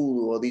Netflix or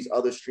Hulu or these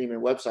other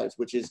streaming websites,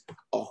 which is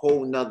a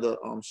whole nother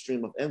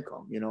stream of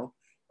income,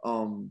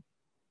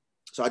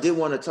 So I did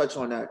want to touch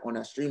on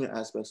that streaming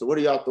aspect. So what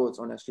are y'all thoughts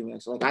on that streaming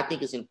aspect? Like, I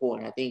think it's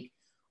important. I think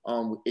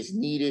it's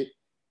needed.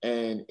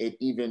 And it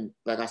even,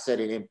 like I said,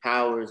 it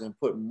empowers and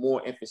put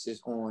more emphasis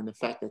on the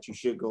fact that you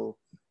should go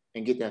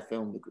and get that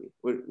film degree.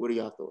 What are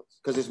y'all thoughts?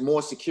 Because there's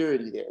more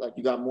security there. Like,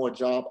 you got more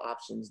job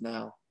options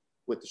now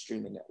with the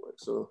streaming network.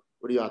 So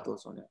what are y'all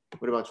thoughts on that?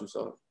 What about you,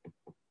 Saul?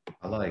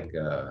 I like.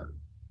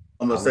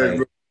 I'm gonna say.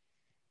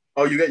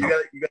 Oh, you got.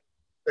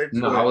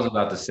 No, I was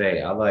about to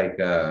say I like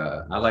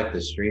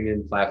the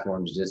streaming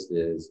platforms just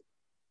as,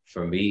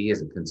 for me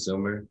as a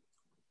consumer.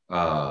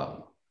 I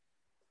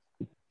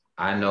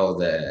know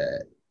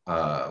that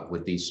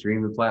with these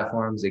streaming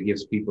platforms, it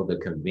gives people the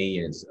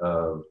convenience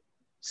of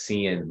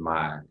seeing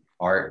my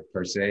art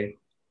per se.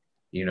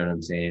 You know what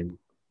I'm saying?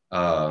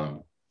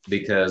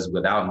 Because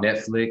without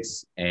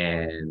Netflix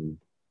and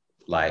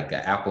like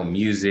Apple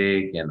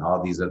Music and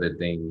all these other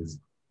things,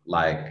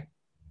 like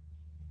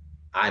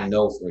I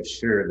know for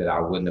sure that I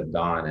wouldn't have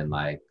gone and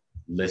like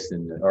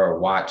listened or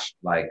watched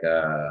I've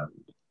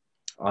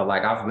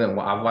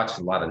watched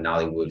a lot of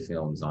Nollywood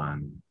films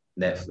on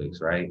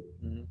Netflix, right?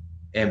 Mm-hmm.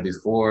 And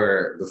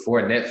before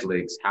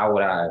Netflix, how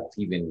would I have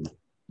even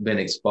been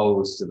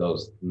exposed to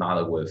those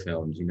Nollywood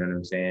films? You know what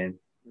I'm saying?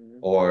 Mm-hmm.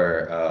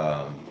 Or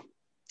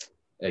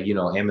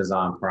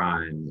Amazon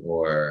Prime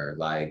or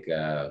like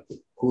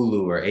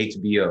Hulu or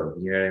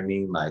HBO. You know what I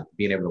mean? Like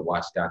being able to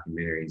watch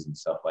documentaries and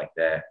stuff like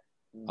that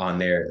on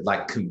there,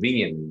 like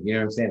conveniently. You know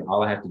what I'm saying?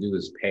 All I have to do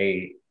is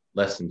pay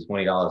less than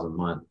 $20 a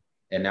month,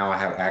 and now I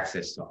have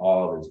access to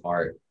all of his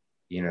art.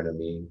 You know what I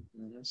mean?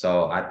 Mm-hmm.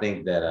 So I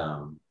think that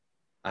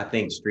I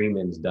think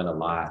streaming's done a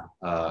lot.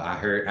 I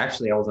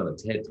was on a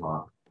TED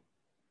Talk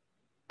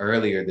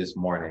earlier this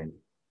morning,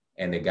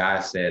 and the guy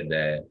said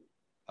that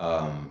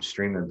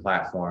streaming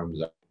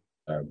platforms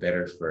are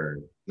better for.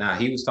 Now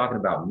he was talking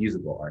about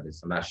musical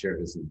artists. I'm not sure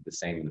if this is the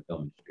same in the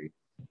film industry,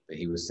 but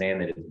he was saying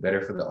that it's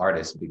better for the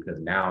artists because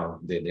now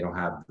they don't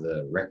have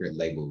the record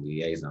label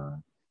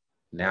liaison.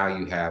 Now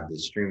you have the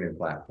streaming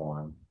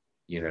platform.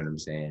 You know what I'm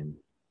saying?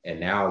 And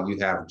now you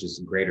have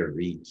just greater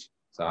reach.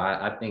 So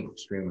I think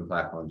streaming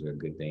platforms are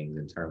good things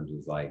in terms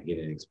of like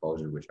getting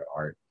exposure with your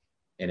art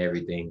and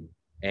everything.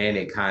 And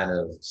it kind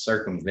of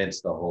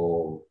circumvents the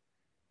whole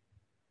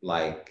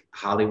like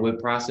Hollywood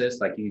process.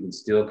 Like you can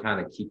still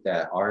kind of keep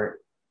that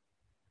art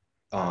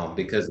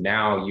because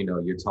now,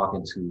 you're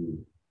talking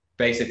to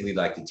basically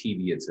like the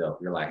TV itself.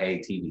 You're like, hey,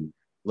 TV,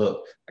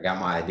 look, I got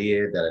my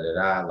idea,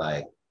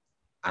 like,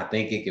 I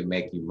think it can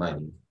make you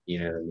money. You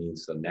know what I mean?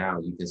 So now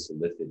you can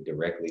solicit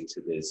directly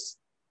to this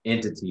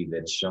entity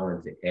that's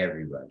showing to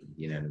everybody.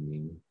 You know what I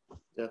mean?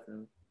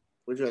 Definitely.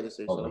 What'd you have to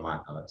say? Those are my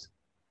thoughts.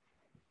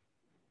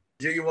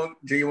 Jay, you want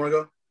to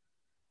go?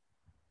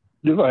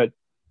 You go ahead.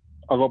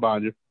 I'll go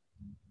behind you.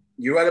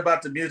 You're right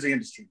about the music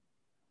industry.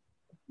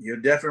 You're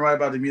definitely right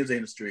about the music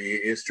industry.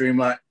 It's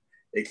streamlined.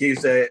 It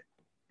keeps that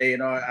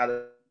A&R out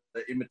of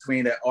in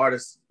between that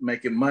artists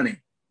making money.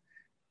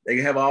 They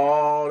can have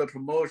all the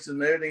promotions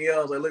and everything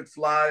else. They look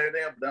fly,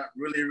 everything, but not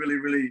really, really,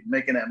 really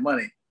making that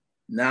money.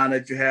 Now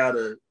that you have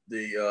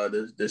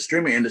the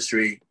streaming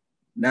industry,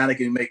 now they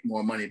can make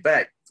more money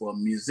back for a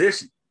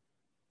musician.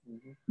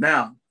 Mm-hmm.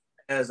 Now,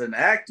 as an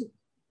actor,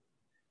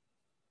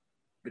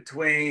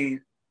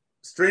 between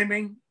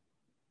streaming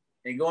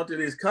and going to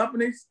these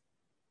companies,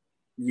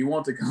 you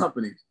want the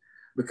companies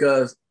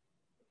because,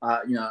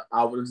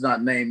 I was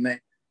not named name.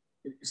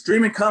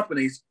 Streaming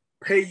companies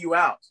pay you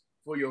out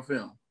for your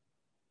film.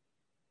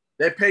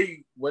 They pay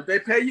you, what they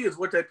pay you is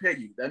what they pay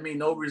you. That means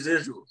no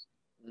residuals.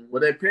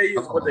 What they pay you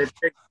is what they pay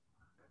you.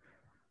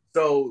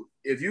 So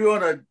if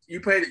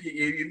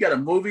you've got a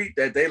movie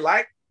that they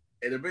like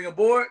and they bring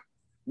aboard,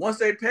 once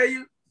they pay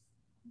you,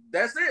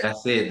 that's it.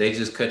 That's it. They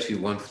just cut you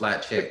one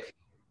flat check.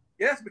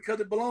 Yes, because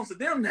it belongs to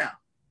them now.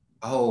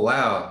 Oh,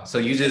 wow. So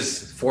you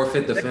just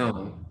forfeit the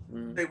film.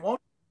 They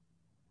won't.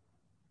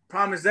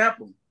 Prime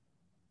example.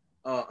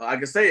 I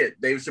can say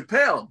it. Dave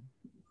Chappelle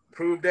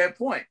proved that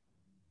point.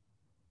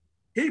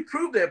 He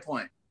proved that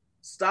point.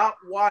 Stop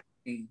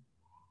watching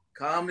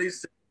comedy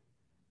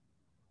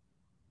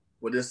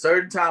with a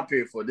certain time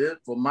period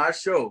for my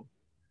show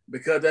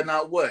because they're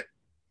not what?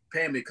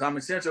 Paying me.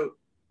 Comedy Central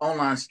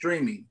online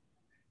streaming.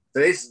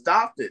 So they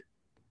stopped it.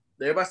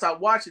 Everybody stopped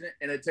watching it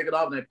and they take it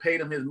off and they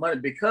paid him his money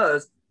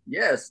because,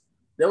 yes,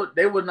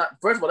 they would not,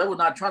 first of all, they were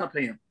not trying to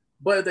pay him.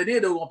 But if they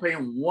did, they were going to pay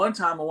him one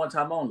time and one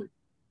time only.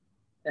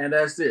 And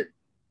that's it.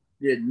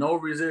 Yeah, no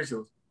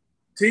residuals.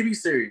 TV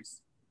series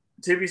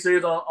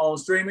on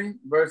streaming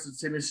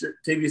versus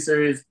TV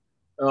series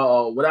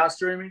without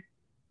streaming.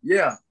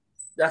 Yeah,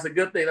 that's a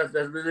good thing. That's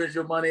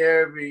residual money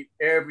every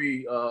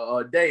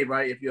day,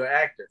 right? If you're an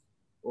actor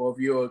or if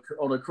you're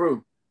on a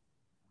crew.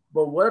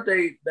 But what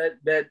if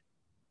that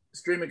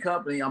streaming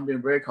company, I'm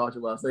being very cautious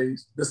about saying,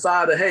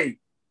 decided, hey,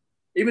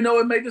 even though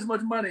it made this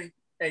much money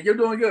and you're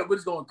doing good, we're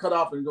just going to cut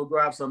off and go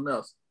grab something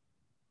else.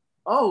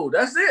 Oh,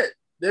 that's it.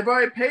 they've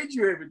already paid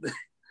you everything.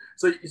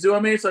 So you see what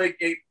I mean? So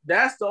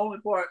that's the only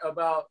part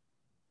about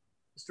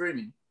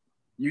streaming.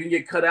 You can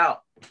get cut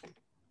out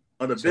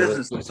of the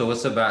business. So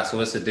what's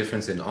the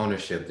difference in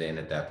ownership then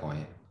at that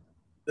point?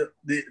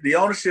 The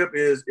ownership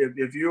is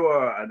if you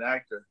are an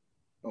actor,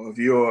 or if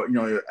you're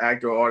you're an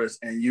actor or artist,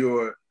 and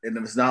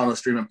it's not on a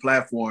streaming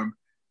platform,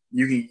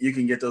 you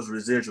can get those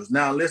residuals.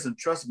 Now listen,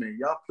 trust me,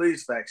 y'all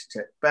please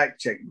fact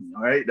check me,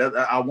 all right?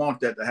 I want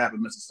that to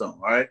happen, Mr. Stone,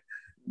 all right?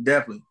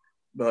 Definitely.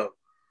 But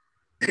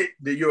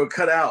you're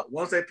cut out.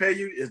 Once they pay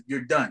you,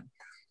 you're done.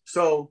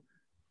 So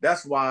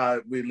that's why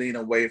we lean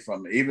away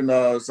from it. Even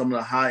though some of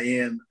the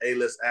high-end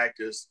A-list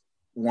actors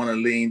want to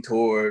lean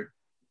toward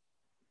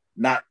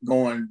not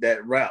going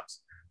that route.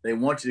 They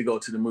want you to go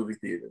to the movie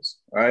theaters,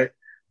 all right?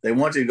 They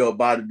want you to go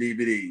buy the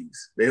DVDs.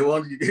 They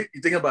want you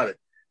think about it.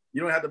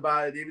 You don't have to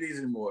buy DVDs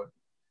anymore.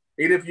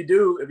 Even if you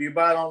do, if you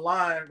buy it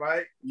online,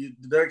 right?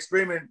 They're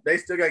streaming, they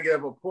still got to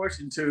give a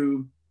portion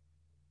to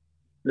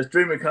the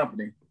streaming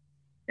company.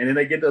 And then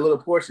they get that little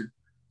portion.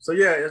 So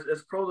yeah,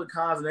 it's pros and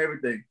cons and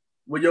everything.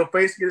 Will your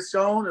face get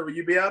shown and will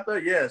you be out there?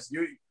 Yes.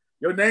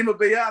 Your name will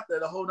be out there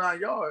the whole 9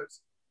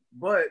 yards.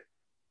 But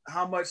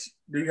how much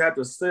do you have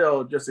to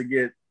sell just to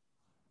get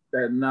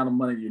that amount of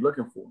money you're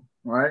looking for,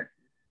 right?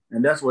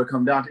 And that's what it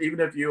comes down to.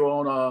 Even if you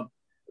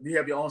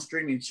have your own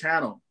streaming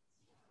channel,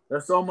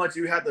 there's so much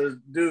you have to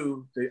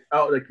do to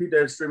keep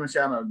that streaming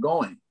channel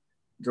going.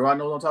 Gerard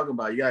knows what I'm talking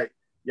about. You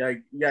got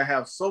to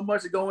have so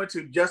much to go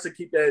into just to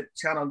keep that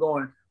channel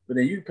going. But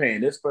then you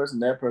paying this person,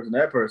 that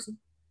person,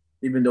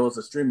 even though it's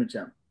a streaming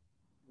channel.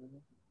 Mm-hmm.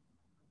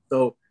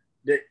 So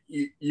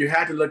you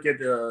have to look at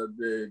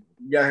you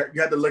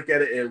have to look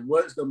at it as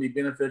what's going to be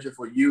beneficial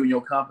for you and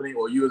your company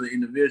or you as an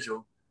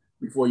individual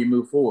before you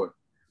move forward.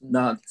 Mm-hmm.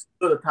 Now,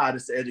 still tie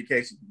this to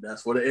education.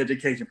 That's where the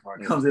education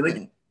part comes in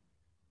again.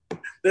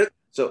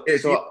 So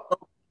if you're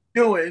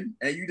doing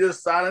and you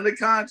just signing the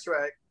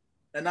contract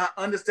and not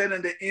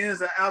understanding the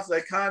ins and outs of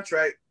that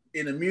contract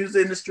in the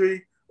music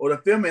industry or the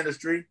film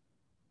industry,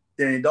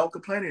 then don't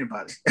complain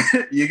about it.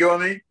 You get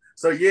what I mean?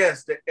 So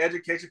yes, the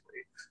education,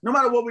 no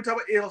matter what we talk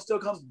about, it still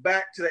comes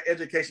back to the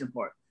education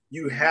part.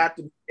 You have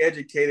to be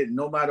educated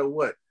no matter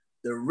what.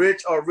 The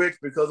rich are rich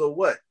because of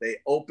what? They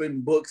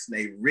open books and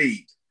they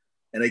read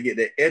and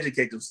they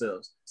educate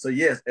themselves. So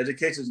yes,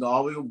 education is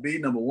always going to be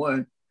number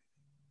one.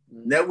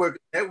 Network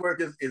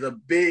is a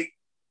big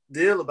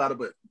deal about it,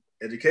 but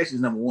education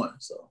is number one.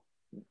 So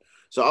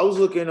I was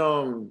looking,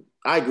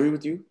 I agree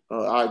with you.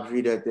 I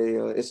agree that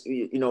it's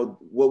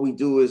what we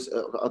do is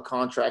a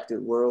contracted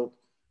world,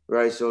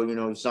 right? So,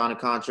 you sign a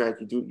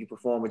contract, you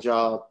perform a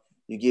job,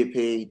 you get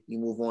paid, you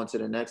move on to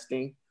the next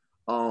thing.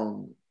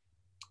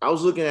 I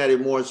was looking at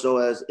it more so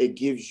as it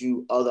gives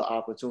you other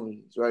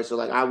opportunities, right? So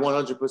like I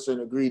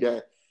 100% agree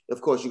that,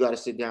 of course, you got to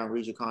sit down,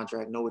 read your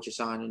contract, know what you're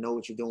signing, know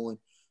what you're doing,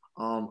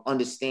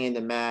 understand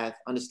the math,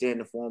 understand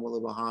the formula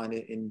behind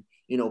it, and,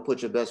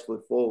 put your best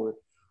foot forward.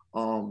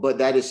 But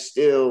that is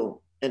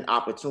still an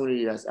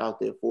opportunity that's out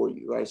there for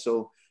you, right?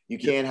 So you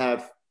can't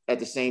have at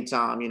the same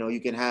time,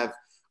 you can have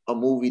a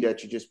movie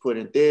that you just put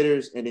in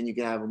theaters, and then you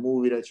can have a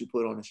movie that you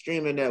put on a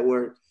streaming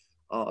network,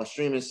 a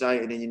streaming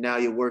site, and then now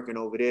you're working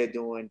over there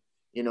doing,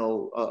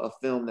 a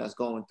film that's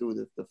going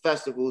through the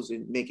festivals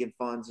and making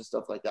funds and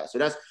stuff like that. So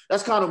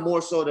that's kind of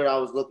more so that I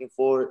was looking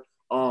towards,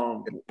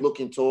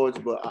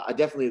 but I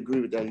definitely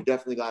agree with that. You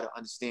definitely got to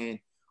understand,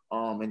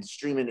 and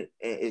streaming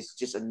is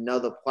just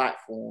another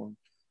platform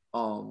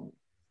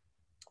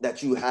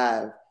that you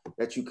have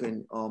that you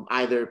can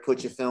either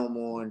put your film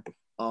on,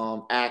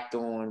 act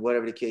on,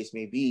 whatever the case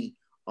may be,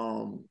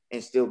 and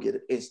still get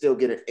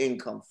an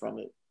income from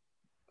it.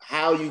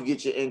 How you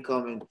get your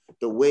income and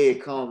the way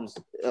it comes,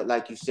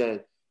 like you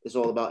said, it's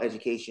all about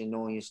education,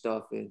 knowing your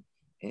stuff,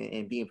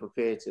 and being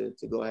prepared to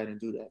go ahead and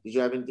do that. Did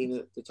you have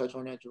anything to touch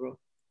on that, Jerome?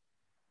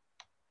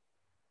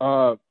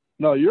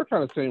 No, you're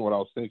kind of saying what I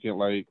was thinking.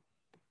 Like,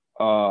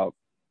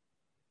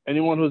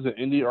 anyone who's an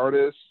indie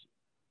artist,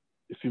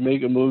 if you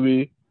make a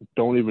movie,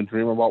 don't even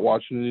dream about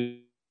watching it in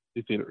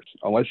the theaters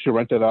unless you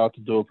rent it out to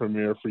do a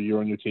premiere for you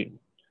and your team.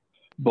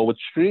 But with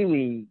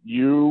streaming,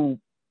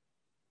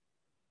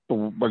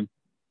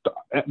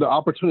 the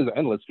opportunities are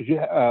endless because you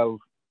have.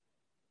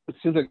 It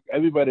seems like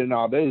everybody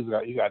nowadays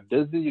you got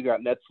Disney, you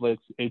got Netflix,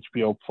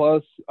 HBO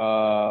Plus,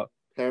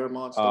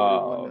 Paramount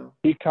started one now.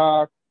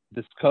 Peacock,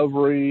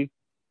 Discovery,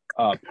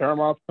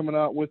 Paramount's coming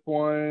out with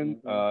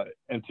one,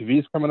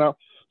 MTV's coming out.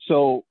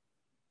 So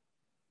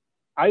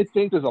I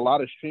think there's a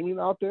lot of streaming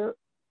out there.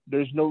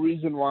 There's no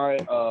reason why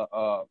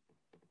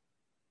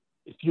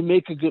if you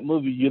make a good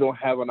movie, you don't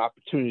have an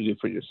opportunity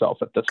for yourself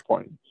at this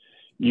point.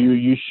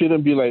 You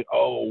shouldn't be like,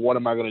 oh, what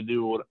am I gonna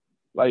do?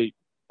 Like,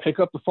 pick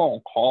up the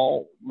phone,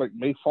 call, like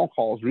make phone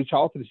calls, reach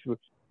out to these people.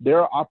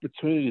 There are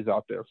opportunities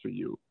out there for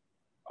you.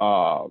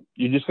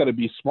 You just got to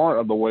be smart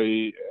of the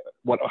way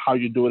how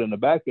you do it in the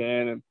back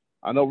end. And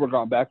I know we're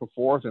going back and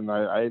forth, and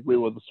I agree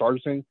with the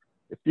Sarge thing.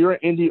 If you're an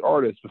indie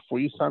artist, before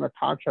you sign a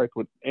contract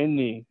with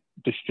any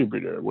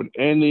distributor, with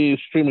any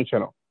streaming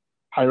channel,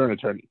 hire an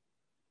attorney.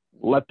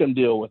 Let them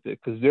deal with it,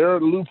 because there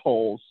are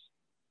loopholes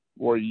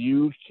where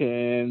you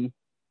can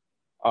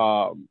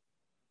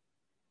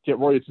get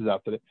royalties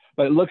after it.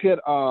 Like look at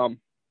I'm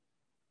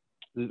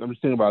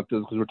just thinking about this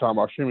because we're talking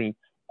about streaming.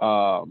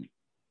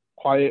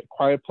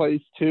 Quiet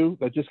Place 2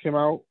 that just came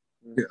out.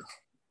 Yeah.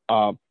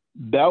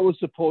 That was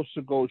supposed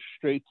to go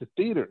straight to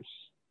theaters.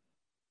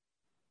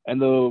 And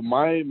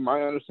my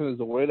understanding is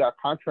the way that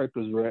contract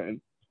was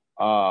written,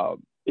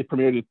 it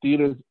premiered in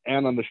theaters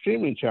and on the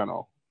streaming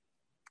channel.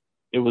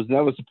 It was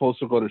never supposed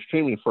to go to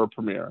streaming for a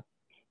premiere.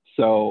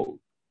 So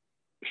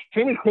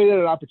streaming created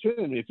an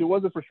opportunity. If it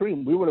wasn't for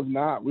streaming, we would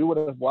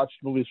have watched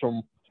movies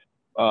from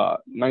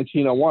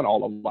 1901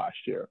 all of last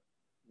year.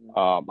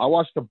 I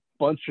watched a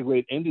bunch of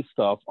great indie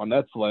stuff on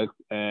Netflix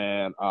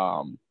and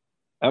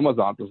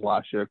Amazon this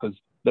last year because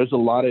there's a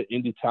lot of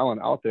indie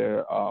talent out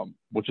there,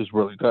 which is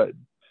really good.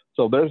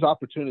 So there's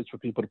opportunities for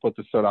people to put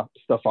this stuff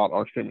out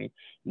on streaming.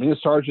 Me and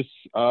Sarge just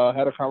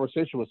had a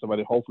conversation with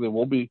somebody. Hopefully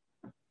we'll be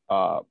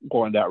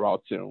going that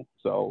route soon.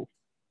 So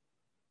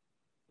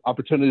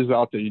opportunities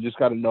out there. You just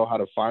got to know how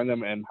to find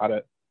them and how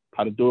to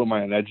do them.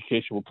 And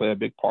education will play a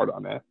big part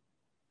on that.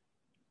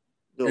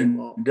 And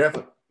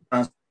definitely,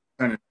 I'm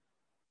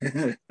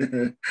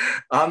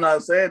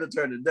not saying to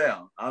turn it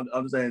down.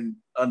 I'm saying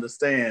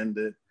understand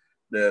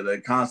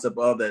the concept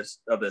of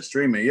that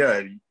streaming.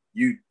 Yeah,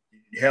 you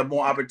have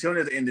more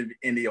opportunities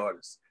in the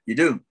artists. You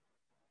do,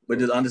 but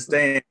just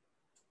understand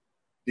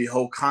the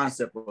whole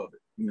concept of it.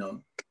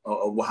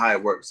 Of how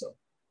it works. So,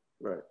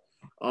 right.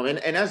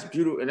 And that's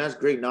beautiful, and that's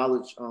great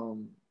knowledge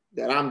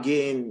that I'm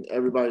getting.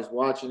 Everybody's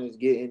watching is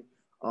getting,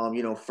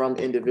 from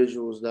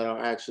individuals that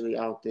are actually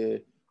out there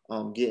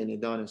getting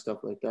it done and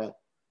stuff like that.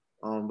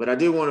 But I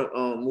did want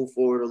to move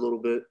forward a little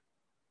bit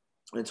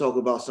and talk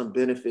about some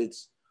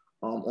benefits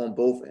on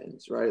both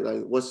ends, right?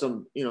 Like what's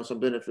some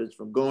benefits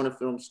from going to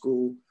film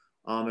school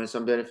and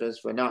some benefits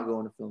for not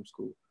going to film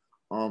school.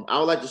 I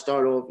would like to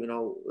start off,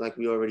 like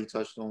we already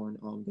touched on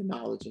the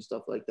knowledge and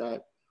stuff like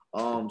that.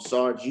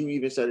 Sarge, you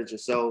even said it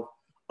yourself.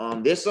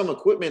 There's some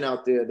equipment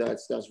out there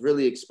that's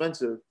really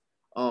expensive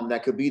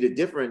that could be the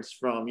difference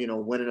from,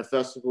 winning a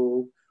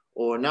festival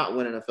or not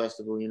winning a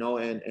festival,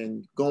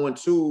 and going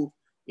to,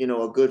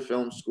 a good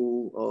film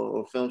school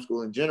or film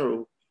school in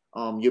general,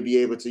 you'll be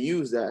able to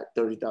use that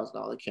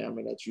 $30,000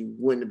 camera that you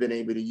wouldn't have been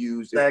able to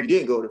use if you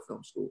didn't go to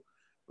film school,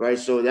 right?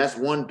 So that's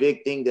one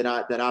big thing that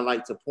I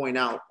like to point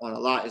out on a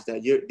lot is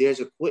that there's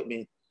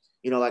equipment,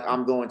 like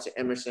I'm going to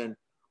Emerson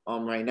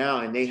right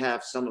now, and they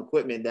have some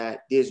equipment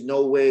that there's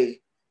no way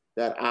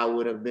that I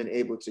would have been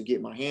able to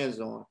get my hands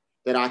on,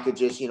 that I could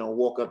just,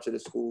 walk up to the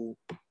school,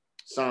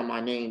 sign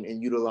my name,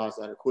 and utilize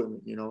that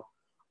equipment,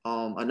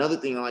 Another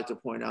thing I like to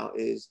point out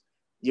is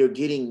you're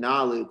getting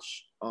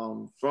knowledge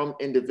from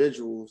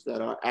individuals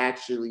that are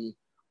actually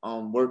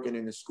working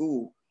in the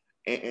school,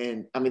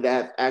 and I mean,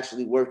 that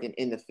actually working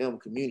in the film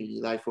community.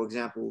 Like, for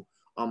example,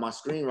 my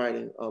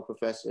screenwriting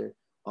professor,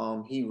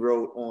 he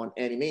wrote on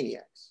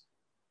Animaniacs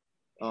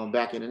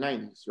back in the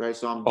 90s, right?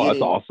 So I'm getting,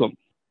 that's awesome.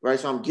 Right,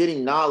 so I'm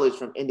getting knowledge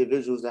from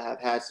individuals that have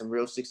had some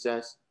real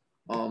success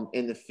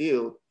in the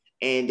field,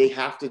 and they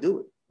have to do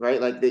it,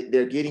 right? Like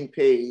they're getting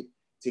paid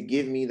to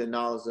give me the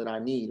knowledge that I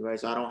need, right?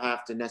 So I don't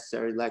have to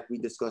necessarily, like we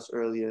discussed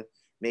earlier,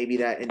 maybe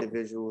that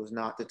individual is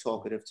not the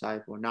talkative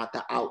type or not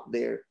the out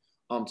there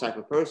type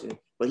of person,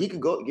 but he can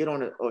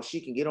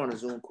she can get on a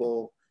Zoom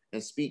call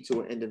and speak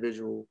to an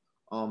individual,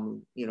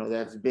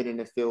 that's been in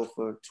the field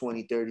for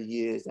 20, 30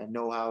 years, that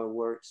know how it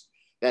works,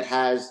 that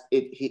has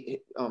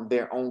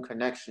their own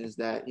connections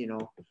that,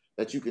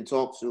 that you can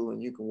talk to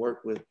and you can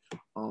work with.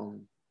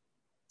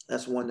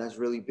 That's one that's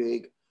really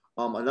big.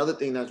 Another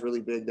thing that's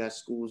really big that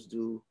schools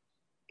do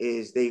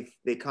is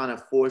they kind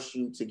of force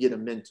you to get a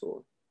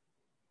mentor,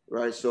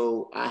 right?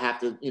 So I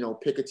have to,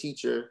 pick a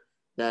teacher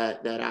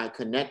that I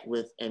connect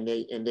with, and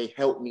they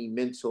help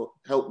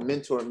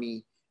mentor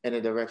me in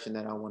a direction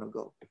that I want to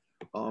go,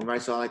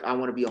 right? So like I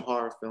want to be a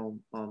horror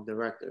film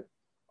director.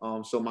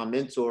 So my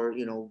mentor,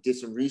 did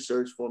some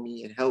research for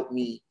me and helped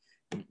me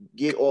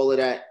get all of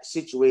that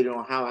situated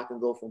on how I can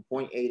go from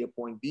point A to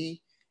point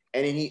B.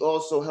 And then he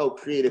also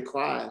helped create a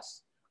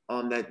class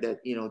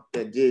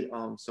that did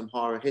some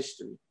horror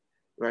history,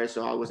 right?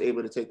 So I was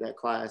able to take that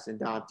class and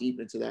dive deep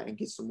into that and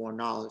get some more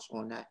knowledge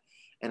on that.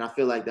 And I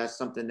feel like that's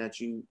something that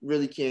you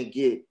really can't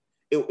get.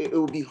 It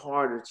would be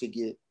harder to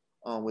get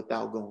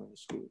without going to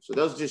school. So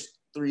those are just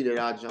three that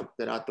I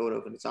thought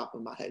of in the top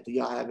of my head. Do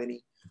y'all have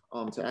any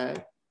to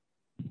add?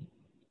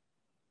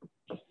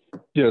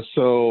 Yeah,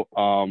 so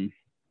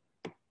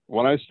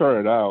when I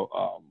started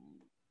out,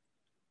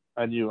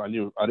 I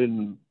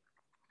didn't,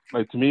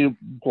 like, to me,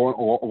 going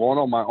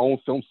on my own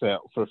film set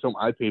for the film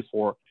I paid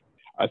for,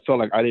 I felt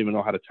like I didn't even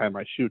know how to tie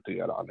my shoot to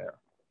get on there.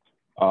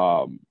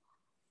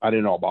 I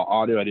didn't know about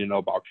audio, I didn't know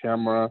about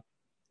camera,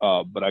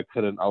 but I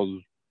couldn't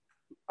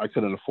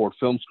afford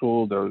film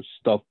school. There was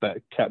stuff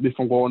that kept me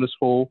from going to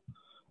school.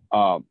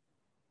 And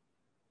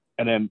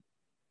then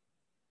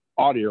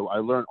audio, I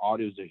learned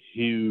audio is a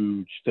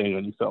huge thing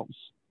in films.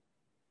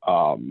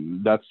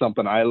 That's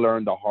something I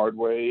learned the hard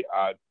way.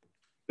 I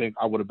think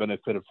I would have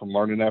benefited from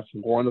learning that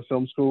from going to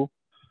film school.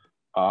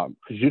 Because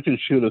you can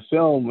shoot a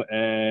film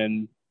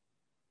and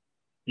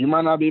you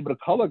might not be able to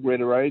color grade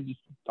it, right? Just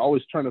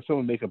always turn the film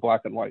and make it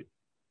black and white.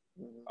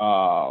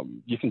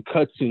 You can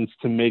cut scenes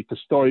to make the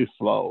story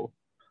flow,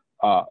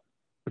 but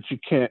you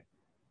can't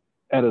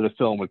edit a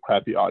film with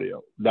crappy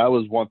audio. That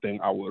was one thing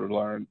I would have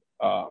learned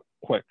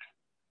quick.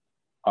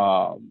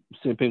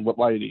 Same thing with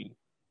lighting,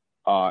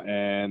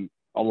 and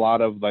a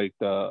lot of like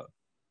the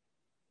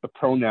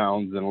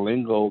pronouns and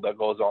lingo that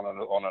goes on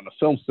a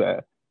film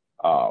set.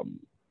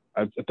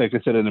 I think I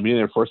said in the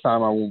beginning, the first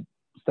time I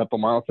step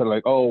on my own set,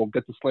 like, oh,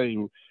 get the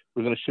sling,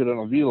 we're gonna shoot it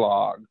on a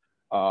vlog.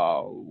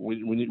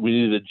 We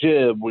need a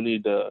jib, we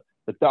need the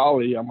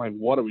dolly. I'm like,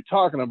 what are we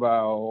talking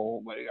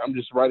about? Like, I'm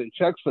just writing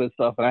checks for this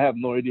stuff, and I have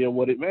no idea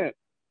what it meant.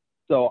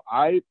 So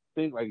I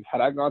think, like,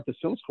 had I gone to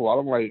film school,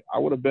 I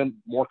would have been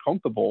more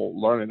comfortable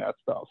learning that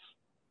stuff.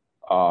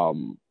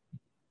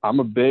 I'm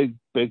a big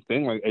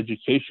thing. Like,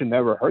 education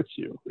never hurts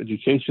you.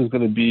 Education is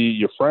going to be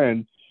your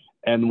friend.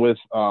 And with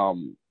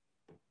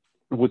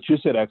what you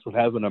said, X, with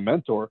having a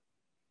mentor,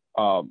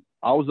 I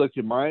was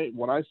lucky.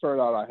 When I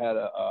started out, I had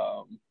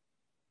a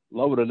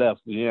love her to death,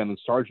 Leanne, and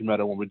Sergeant met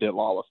her when we did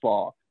Lawless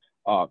Law.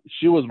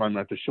 She was my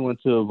mentor. She went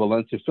to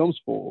Valencia Film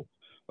School.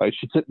 Like,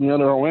 she took me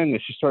under her wing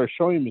and she started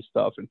showing me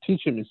stuff and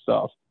teaching me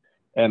stuff.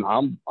 And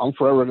I'm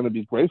forever going to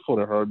be grateful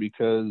to her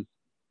because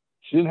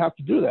she didn't have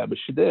to do that, but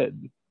she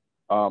did.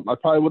 I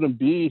probably wouldn't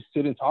be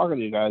sitting talking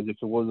to you guys if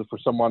it wasn't for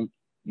someone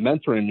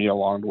mentoring me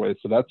along the way.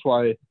 So that's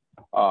why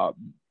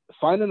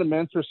finding a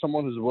mentor,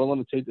 someone who's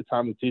willing to take the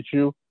time to teach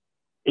you,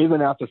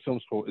 even after film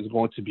school, is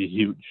going to be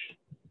huge.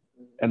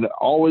 And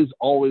always,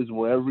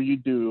 wherever you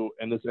do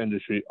in this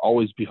industry,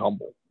 always be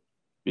humble,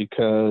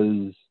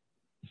 because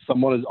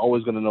someone is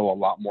always going to know a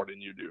lot more than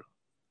you do.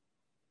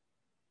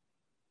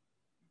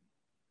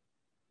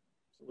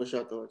 What's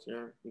your thoughts,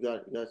 Aaron? You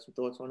got some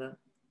thoughts on that?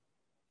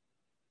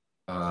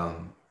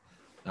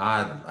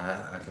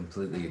 I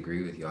completely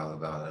agree with y'all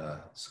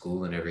about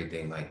school and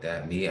everything like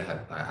that. Me,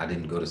 I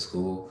didn't go to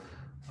school.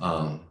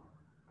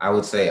 I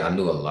would say I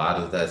knew a lot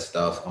of that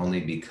stuff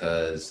only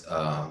because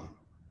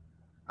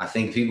I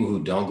think people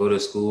who don't go to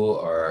school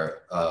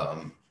are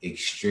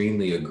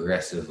extremely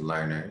aggressive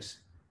learners,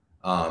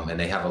 and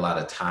they have a lot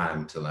of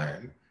time to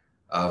learn.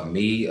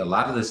 Me, a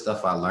lot of the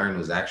stuff I learned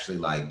was actually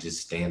like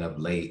just staying up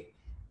late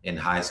in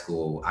high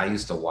school. I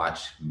used to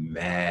watch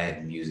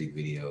mad music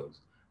videos.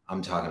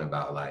 I'm talking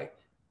about, like,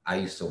 I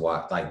used to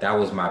watch, like, that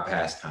was my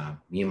pastime.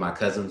 Me and my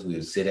cousins, we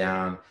would sit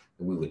down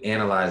and we would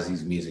analyze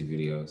these music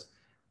videos.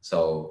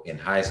 So in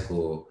high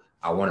school,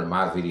 I wanted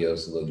my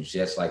videos to look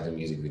just like the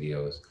music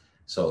videos.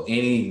 So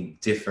any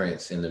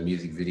difference in the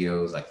music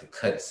videos, like the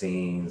cut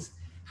scenes,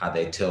 how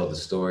they tell the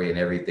story and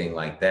everything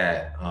like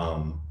that,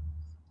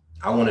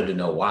 I wanted to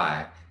know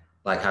why.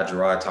 Like how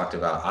Gerard talked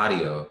about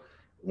audio.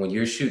 When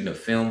you're shooting a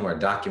film or a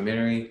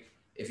documentary,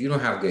 if you don't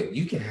have good,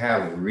 you can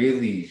have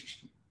really,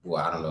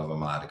 well, I don't know if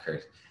I'm allowed to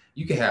curse.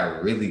 You can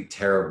have really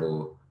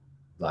terrible,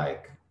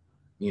 like,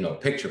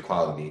 picture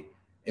quality.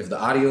 If the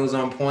audio is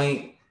on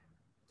point,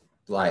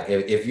 like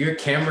if your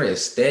camera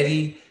is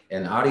steady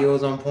and audio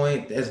is on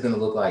point, that's gonna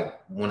look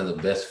like one of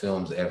the best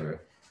films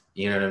ever.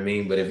 You know what I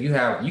mean? But if you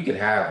could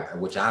have,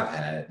 which I've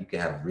had, you could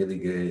have really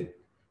good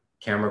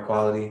camera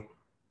quality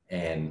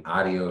and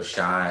audio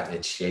shot,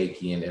 it's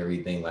shaky and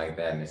everything like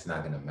that, and it's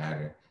not gonna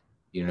matter.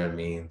 You know what I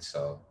mean?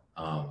 So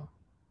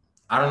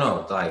I don't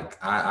know.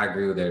 Like, I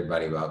agree with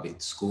everybody about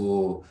it.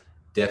 School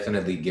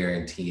definitely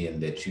guaranteeing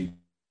that you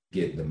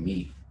get the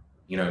meat.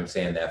 You know what I'm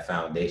saying? That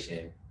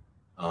foundation.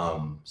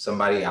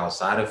 Somebody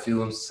outside of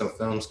film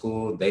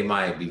school, they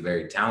might be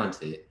very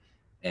talented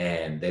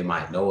and they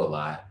might know a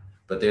lot,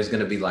 but there's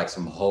gonna be like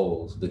some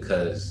holes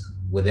because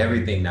with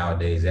everything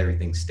nowadays,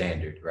 everything's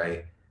standard,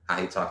 right? How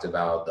he talked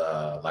about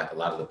like a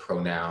lot of the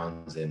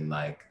pronouns and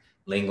like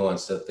lingo and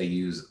stuff they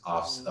use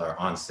off or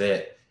on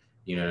set.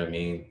 You know what I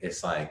mean?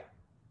 It's like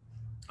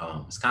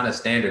it's kind of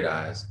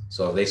standardized.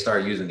 So if they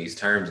start using these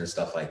terms and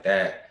stuff like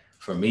that,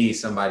 for me,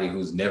 somebody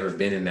who's never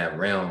been in that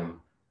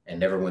realm and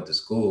never went to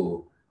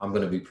school, I'm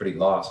going to be pretty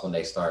lost when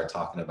they start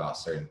talking about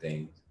certain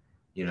things.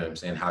 You know what I'm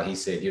saying? How he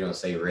said, you don't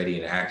say ready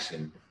in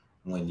action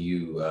when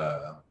you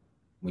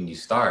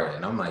start.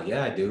 And I'm like,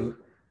 yeah, I do.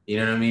 You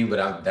know what I mean?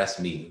 But that's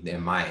me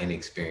and my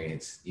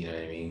inexperience. You know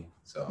what I mean?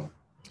 So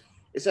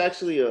it's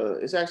actually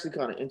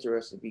kind of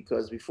interesting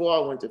because before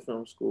I went to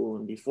film school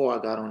and before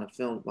I got on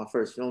my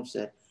first film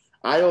set,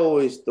 I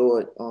always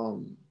thought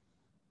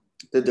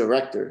the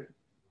director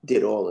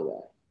did all of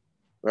that,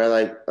 right?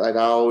 Like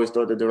I always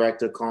thought the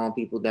director calmed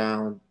people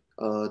down,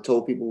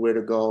 told people where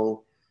to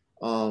go,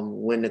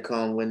 when to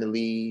come, when to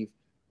leave,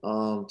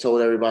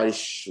 told everybody,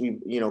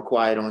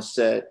 quiet on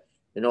set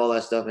and all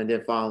that stuff, and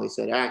then finally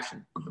said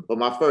action. But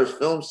my first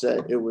film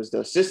set, it was the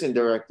assistant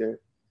director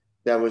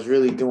that was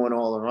really doing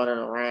all the running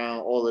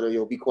around, all of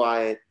the, be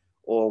quiet,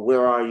 or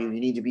where are you? You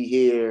need to be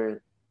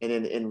here.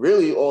 And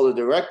really all the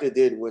director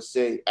did was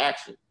say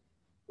action,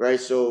 right?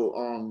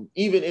 So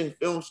even in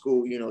film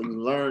school, you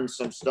learn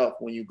some stuff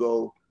when you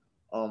go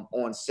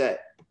on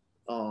set.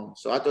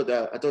 So I thought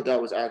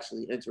that was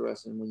actually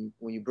interesting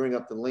when you bring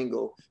up the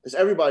lingo, because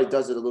everybody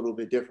does it a little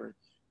bit different,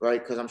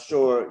 right? Because I'm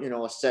sure, you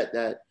know, a set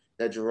that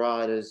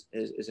Gerard is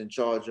in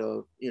charge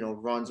of, you know,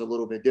 runs a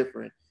little bit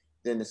different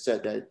than the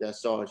set that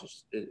Sarge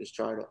is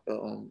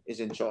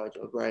in charge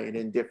of, right? And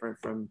then different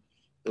from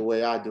the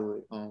way I do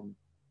it,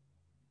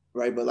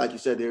 right? But like you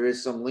said, there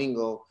is some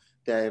lingo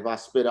that if I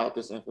spit out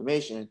this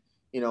information,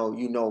 you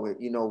know it,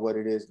 you know what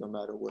it is, no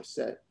matter what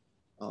set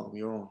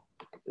you're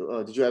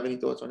on. Did you have any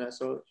thoughts on that,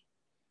 Sarge?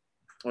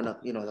 Or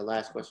not, you know, the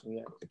last question we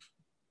had.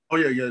 Oh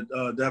yeah,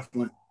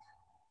 definitely.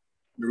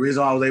 The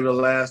reason I was able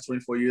to last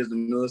 24 years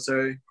in the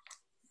military,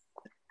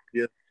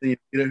 senior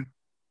leader,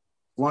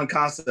 one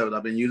concept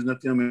I've been using in the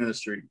film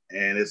industry,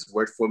 and it's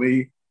worked for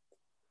me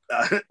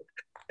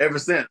ever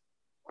since.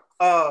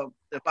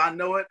 If I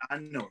know it, I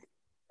know it.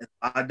 If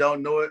I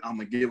don't know it, I'm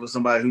gonna give it to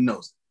somebody who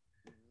knows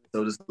it.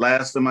 So this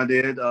last film I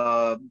did,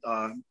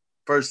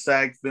 first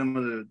SAG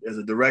film as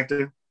a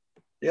director,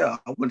 I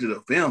went to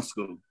the film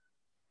school.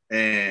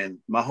 And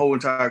my whole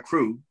entire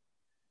crew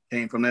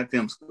came from that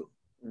film school.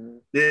 Mm-hmm.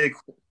 Big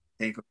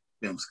came from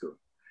film school.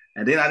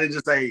 And then I didn't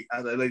just say,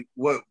 I was like,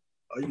 what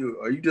are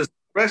you just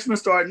freshman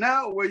starting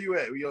now? Where you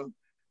at? You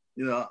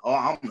know, oh,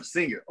 I'm a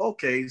senior.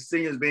 Okay,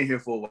 seniors been here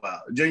for a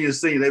while. Junior,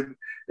 senior,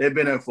 they've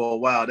been there for a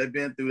while. They've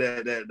been through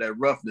that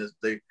roughness.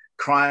 They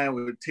crying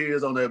with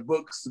tears on their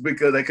books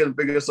because they couldn't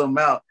figure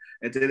something out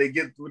until they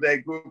get through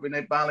that group and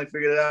they finally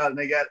figured it out, and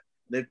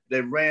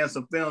they ran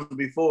some films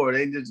before.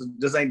 They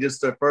just ain't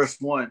just their first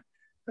one.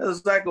 That's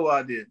exactly what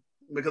I did,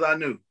 because I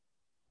knew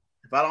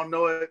if I don't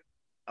know it,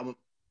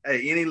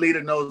 any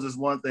leader knows this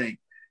one thing.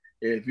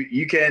 If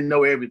you can't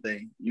know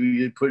everything,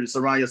 you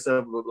surround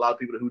yourself with a lot of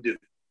people who do.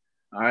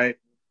 All right.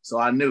 So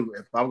I knew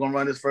if I'm gonna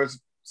run this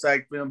first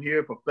SAG film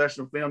here,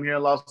 professional film here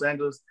in Los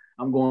Angeles,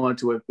 I'm going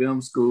to a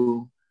film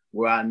school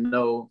where I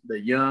know the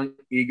young,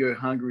 eager,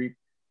 hungry,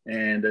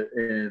 and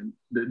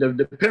the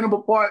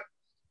dependable part.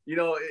 You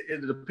know,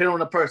 it depends on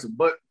the person,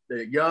 but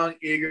the young,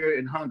 eager,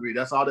 and hungry,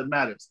 that's all that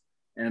matters.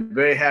 And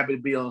very happy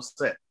to be on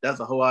set. That's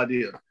the whole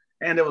idea.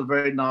 And they was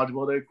very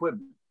knowledgeable of their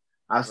equipment.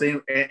 I've seen,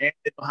 and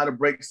they know how to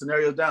break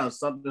scenarios down. If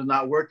something's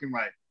not working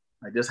right.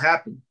 It just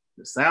happened.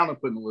 The sound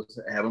equipment was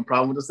having a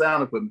problem with the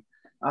sound equipment.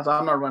 I thought,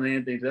 I'm not running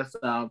anything to that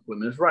sound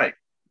equipment is right.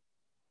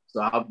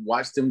 So I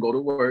watched them go to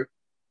work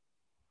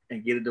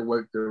and get it to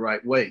work the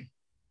right way.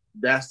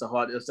 That's the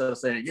hard, instead of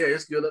saying, yeah,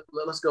 it's good,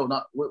 let's go.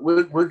 No,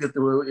 we'll get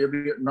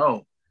through it.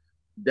 No.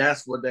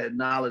 That's what that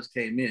knowledge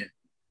came in.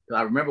 Because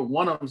I remember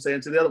one of them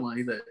saying to the other one,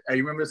 he said, hey,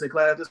 you remember this in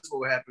class? This is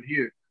what happened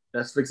here.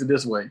 Let's fix it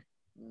this way.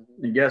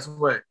 Mm-hmm. And guess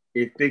what?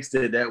 It fixed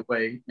it that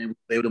way and we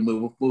were able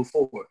to move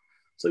forward.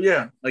 So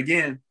yeah,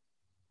 again,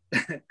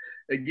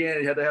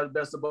 you have to have the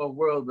best of both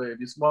worlds. But if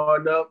you're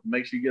smart enough,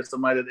 make sure you get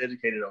somebody that's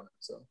educated on it.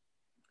 So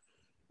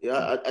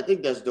yeah, I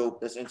think that's dope.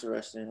 That's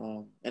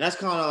interesting. And that's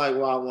kind of like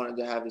why I wanted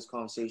to have this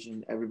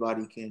conversation.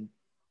 Everybody can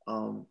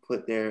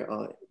put their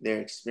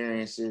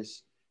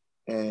experiences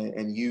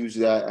and use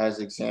that as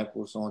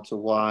examples onto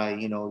why,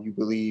 you know, you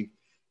believe,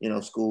 you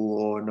know,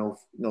 school or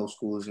no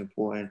school is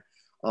important.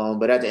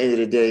 But at the end of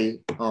the day,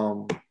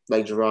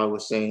 like Gerard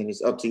was saying,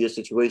 it's up to your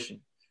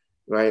situation,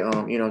 right? You know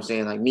what I'm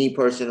saying? Like me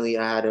personally,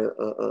 I had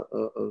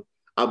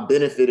I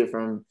benefited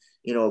from,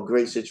 you know, a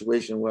great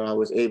situation where I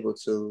was able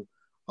to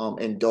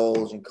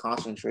indulge and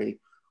concentrate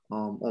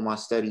on my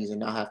studies and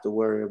not have to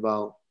worry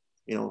about,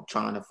 you know,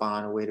 trying to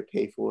find a way to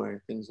pay for it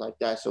and things like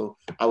that. So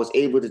I was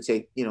able to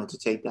take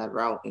that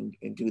route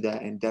and do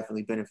that and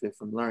definitely benefit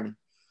from learning.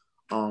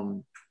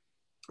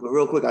 But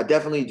real quick, I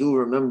definitely do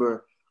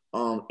remember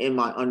in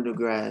my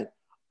undergrad,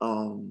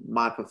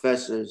 my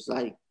professors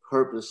like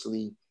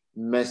purposely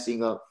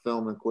messing up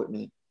film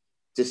equipment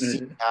to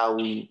see how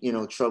we, you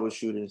know,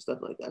 troubleshoot it and stuff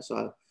like that.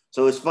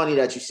 So it's funny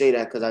that you say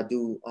that, because I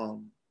do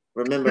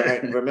remember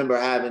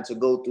having to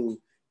go through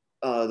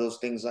those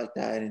things like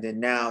that. And then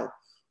now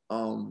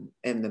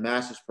in the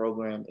master's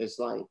program, it's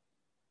like,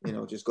 you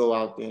know, just go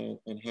out there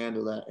and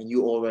handle that, and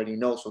you already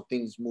know, so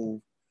things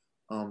move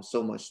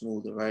so much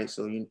smoother, right?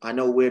 So I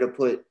know where to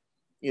put,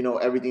 you know,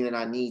 everything that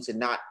I need to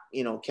not,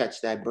 you know,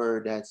 catch that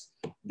bird that's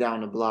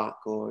down the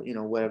block, or, you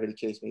know, whatever the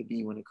case may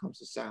be when it comes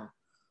to sound.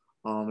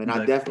 And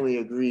exactly. I definitely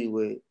agree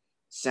with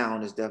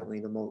sound is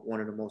definitely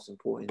one of the most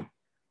important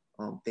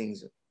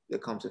things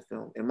that comes to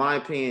film. In my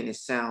opinion,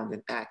 is sound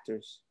and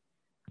actors.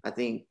 I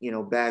think, you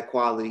know, bad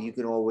quality, you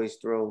can always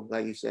throw,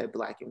 like you said,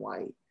 black and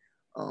white,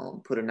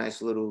 put a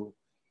nice little,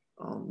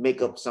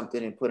 make up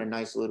something and put a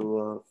nice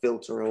little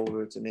filter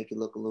over it to make it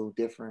look a little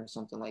different,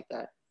 something like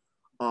that.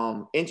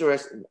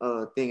 Interesting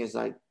thing is,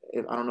 like,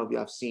 I don't know if you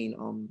have seen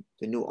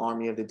the new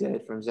Army of the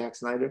Dead from Zack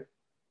Snyder.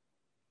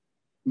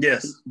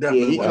 Yes,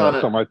 definitely. Yeah, he kind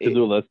of on my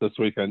to-do list this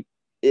weekend.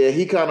 Yeah,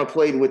 he kind of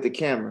played with the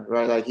camera,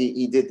 right? Like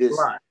he did this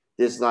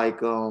this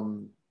like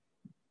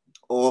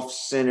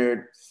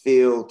off-centered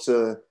feel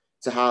to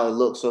how it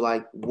looks. So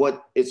like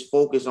what it's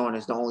focused on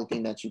is the only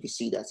thing that you can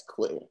see that's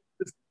clear,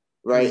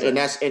 right? And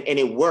that's and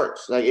it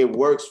works. Like it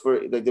works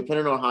for, like,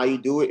 depending on how you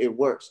do it, it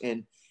works.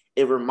 And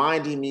it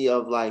reminded me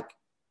of like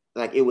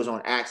like it was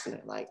on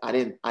accident. Like I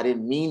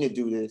didn't mean to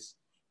do this,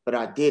 but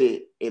I did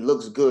it. It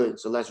looks good,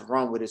 so let's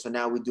run with it. So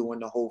now we're doing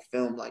the whole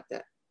film like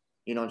that.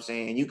 You know what I'm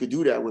saying? And you could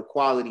do that with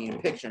quality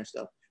and picture and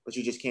stuff, but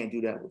you just can't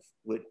do that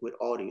with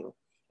audio.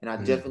 And I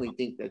definitely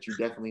think that you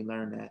definitely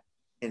learn that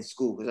in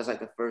school, because that's like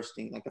the first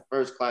thing, like the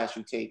first class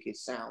you take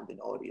is sound and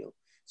audio.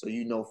 So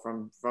you know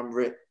from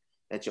rip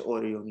that your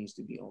audio needs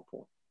to be on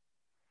point.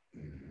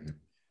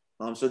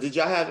 So did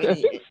y'all have any? I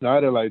think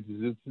Snyder, like,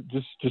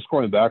 just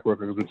going backward,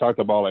 because we talked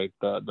about like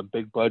the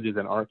big budgets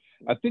and art.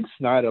 I think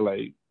Snyder,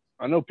 like,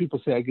 I know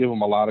people say I give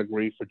him a lot of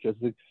grief for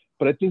Justice,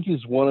 but I think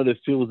he's one of the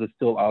few that's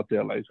still out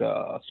there, like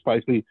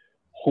Spike Lee,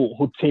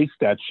 who takes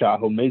that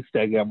shot, who makes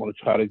that gamble to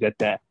try to get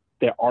that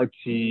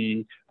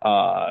artsy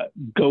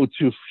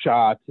go-to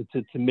shot to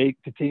take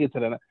it to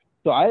the.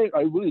 So I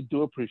really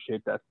do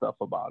appreciate that stuff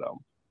about him.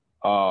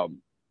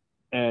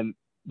 And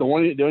the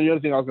only other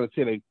thing I was gonna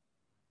say, like,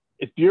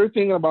 if you're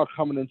thinking about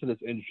coming into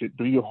this industry,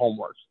 do your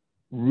homework.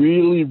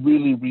 Really,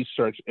 really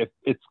research if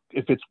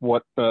it's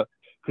what the,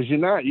 because you're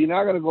not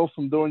gonna go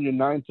from doing your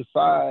 9 to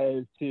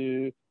 5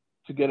 to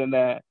getting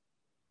that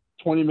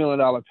 $20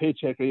 million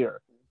paycheck a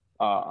year.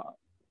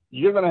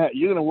 You're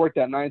gonna work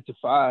that 9 to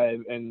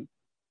 5, and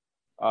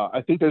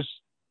I think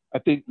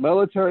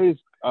military is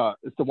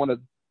the one that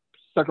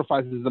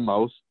sacrifices the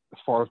most as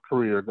far as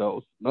career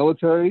goes.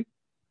 Military,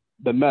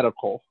 the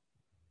medical.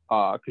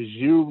 Because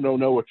you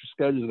don't know what your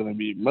schedule is going to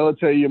be.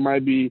 Military, you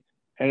might be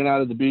hanging out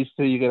at the beach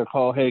till you get a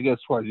call, hey, guess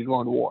what? You're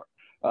going to war.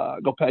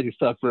 Go pack your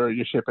stuff for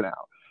you're shipping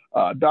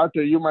out.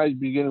 Doctor, you might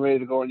be getting ready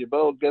to go on your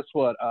boat. Guess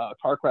what?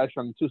 Car crash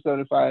on the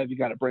 275, you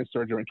got a brain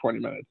surgery in 20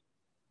 minutes.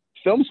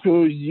 Film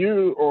school,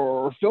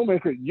 or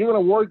filmmaker, you're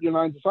going to work your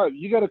 9 to 5.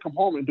 You got to come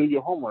home and do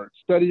your homework.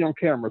 Study on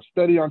camera,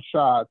 study on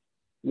shots,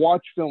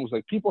 watch films.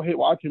 Like, people hate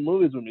watching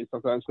movies with me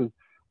sometimes because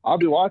I'll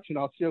be watching,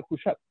 I'll see a cool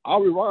shot.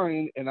 I'll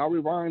rewind until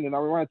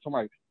I'm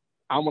like,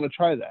 I'm going to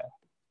try that.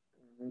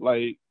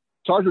 Like,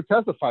 Sergeant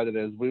testified to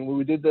this. When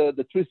we did the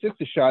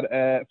 360 shot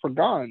for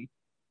Gone,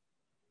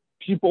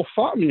 people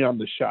fought me on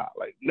the shot.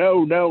 Like,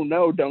 no,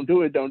 don't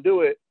do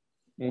it.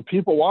 When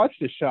people watch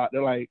the shot,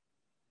 they're like,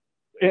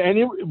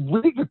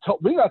 we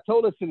got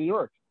told this in New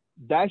York,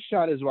 that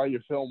shot is why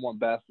your film won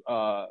best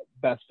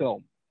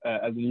film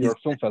at the New York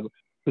Film Festival,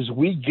 because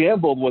we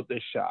gambled with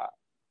this shot.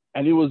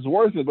 And it was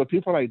worth it, but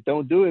people are like,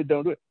 don't do it.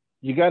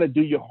 You got to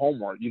do your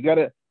homework. You got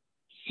to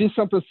see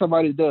something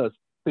somebody does,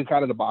 think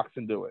out of the box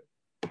and do it.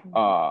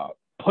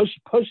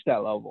 Push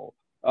that level.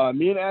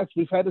 Me and Ax,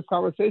 we've had this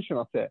conversation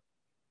on set.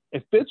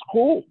 If it's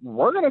cool,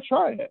 we're gonna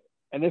try it.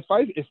 And if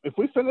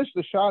we finish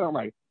the shot, I'm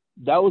like,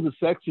 that was a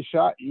sexy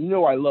shot. You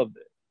know, I loved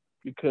it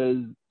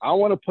because I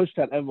want to push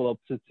that envelope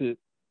to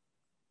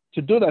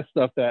do that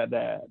stuff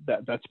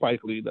that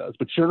Spike Lee does.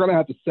 But you're gonna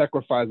have to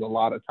sacrifice a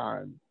lot of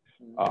time.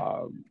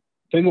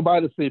 Think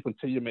about it, sleep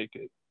until you make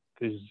it.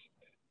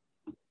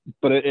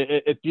 But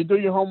if you do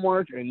your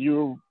homework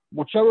and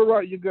whichever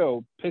route you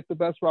go, pick the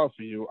best route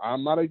for you.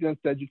 I'm not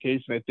against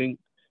education. I think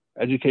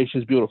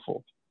education is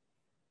beautiful.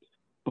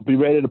 But be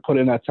ready to put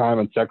in that time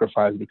and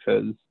sacrifice,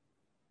 because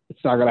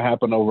it's not going to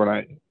happen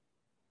overnight.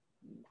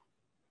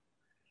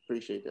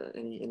 Appreciate that.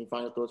 Any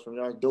final thoughts from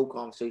y'all? Dope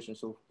conversation.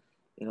 So,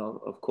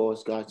 of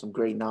course, got some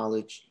great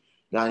knowledge.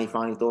 Got any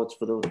final thoughts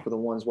for the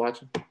ones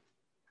watching?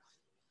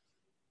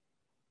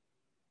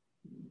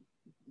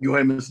 Go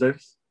ahead, Mr.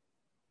 Davis.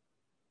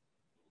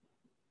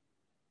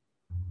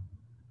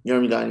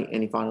 You got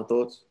any final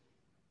thoughts?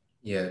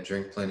 Yeah,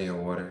 drink plenty of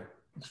water.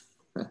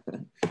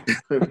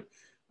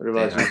 What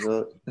about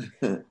you,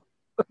 Doug?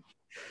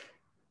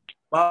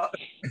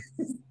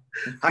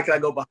 How can I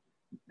go behind?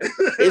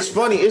 It's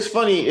funny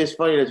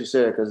that you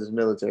said it, because it's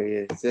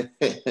military. Yeah.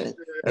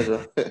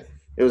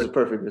 It was a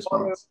perfect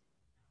response.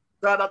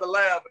 Try not to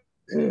laugh.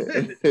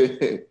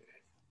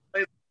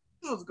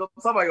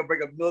 Somebody gonna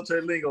bring up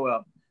military lingo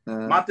out.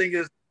 My thing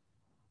is,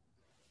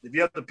 if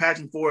you have the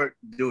passion for it,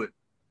 do it.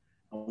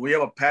 When we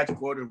have a passion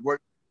for it,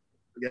 work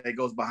that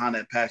goes behind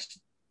that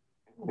passion.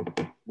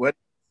 Whether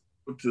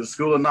to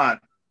school or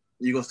not,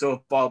 you're gonna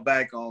still fall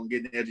back on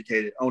getting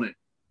educated on it.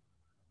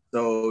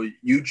 So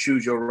you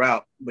choose your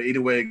route, but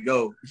either way it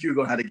goes, you're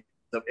gonna have to get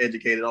yourself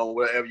educated on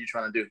whatever you're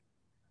trying to do.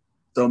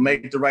 So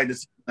make the right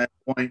decision at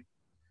that point.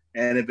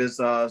 And if it's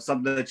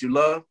something that you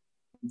love,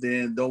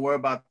 then don't worry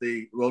about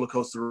the roller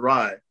coaster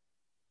ride.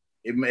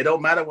 It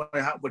don't matter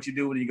what you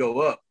do when you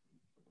go up.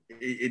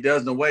 It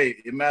does in a way.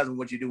 It matters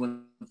what you do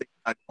when things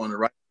are not going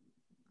right.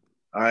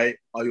 All right?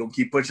 Are you going to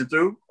keep pushing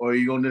through, or are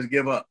you going to just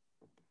give up?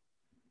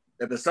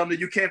 If it's something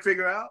you can't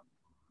figure out,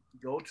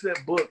 go to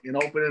that book and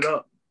open it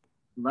up.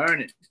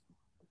 Learn it.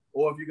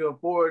 Or if you can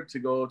afford to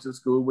go to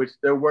school, which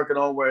they're working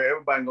on where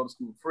everybody can go to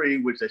school free,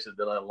 which they should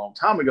have done a long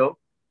time ago,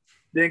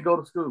 then go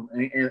to school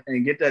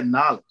and get that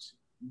knowledge.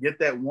 Get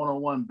that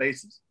one-on-one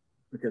basis.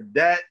 Because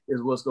that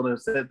is what's going to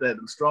set that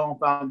strong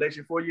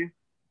foundation for you,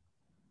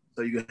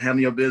 so you can handle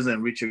your business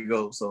and reach your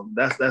goals. So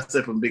that's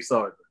it from Big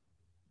Sarge.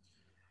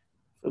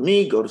 For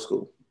me, go to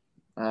school.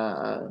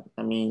 I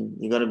mean,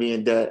 you're going to be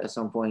in debt at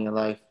some point in your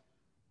life.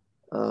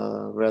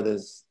 Whether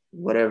it's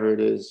whatever it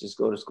is, just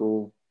go to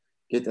school,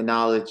 get the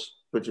knowledge,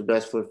 put your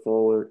best foot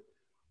forward,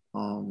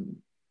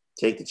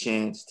 take the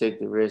chance, take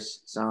the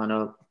risk, sign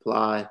up,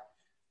 apply.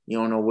 You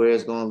don't know where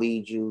it's going to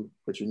lead you,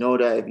 but you know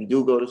that if you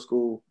do go to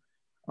school,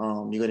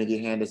 you're going to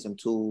get handed some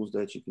tools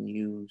that you can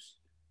use.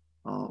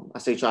 I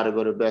say try to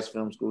go to the best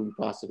film school you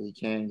possibly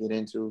can get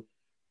into.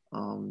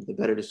 The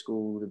better the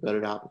school, the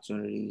better the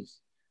opportunities.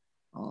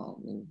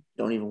 And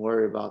don't even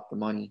worry about the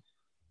money.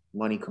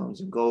 Money comes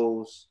and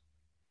goes.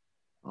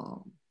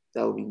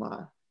 That would be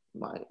my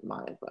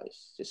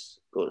advice.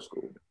 Just go to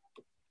school.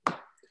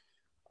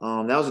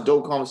 That was a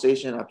dope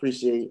conversation. I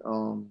appreciate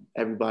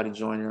everybody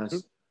joining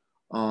us.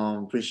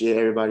 Appreciate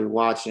everybody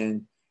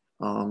watching.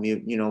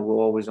 You know, we're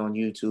always on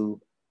YouTube,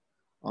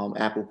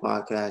 Apple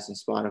Podcasts, and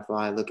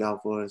Spotify. Look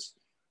out for us.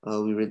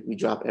 We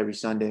drop every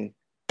Sunday.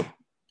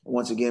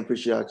 Once again,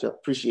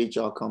 appreciate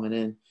y'all coming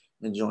in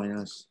and joining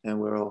us. And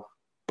we're off.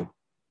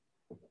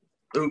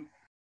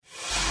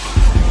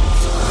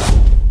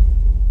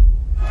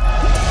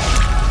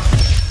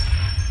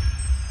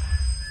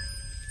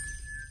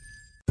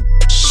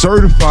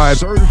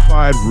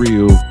 Certified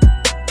real.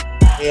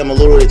 Hey, I'm a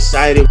little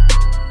excited.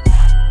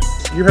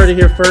 You heard it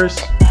here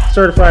first.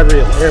 Certified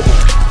real.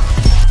 Everyone.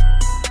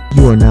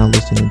 You are now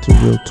listening to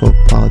Real Talk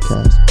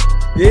Podcast.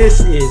 This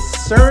is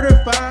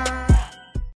Certified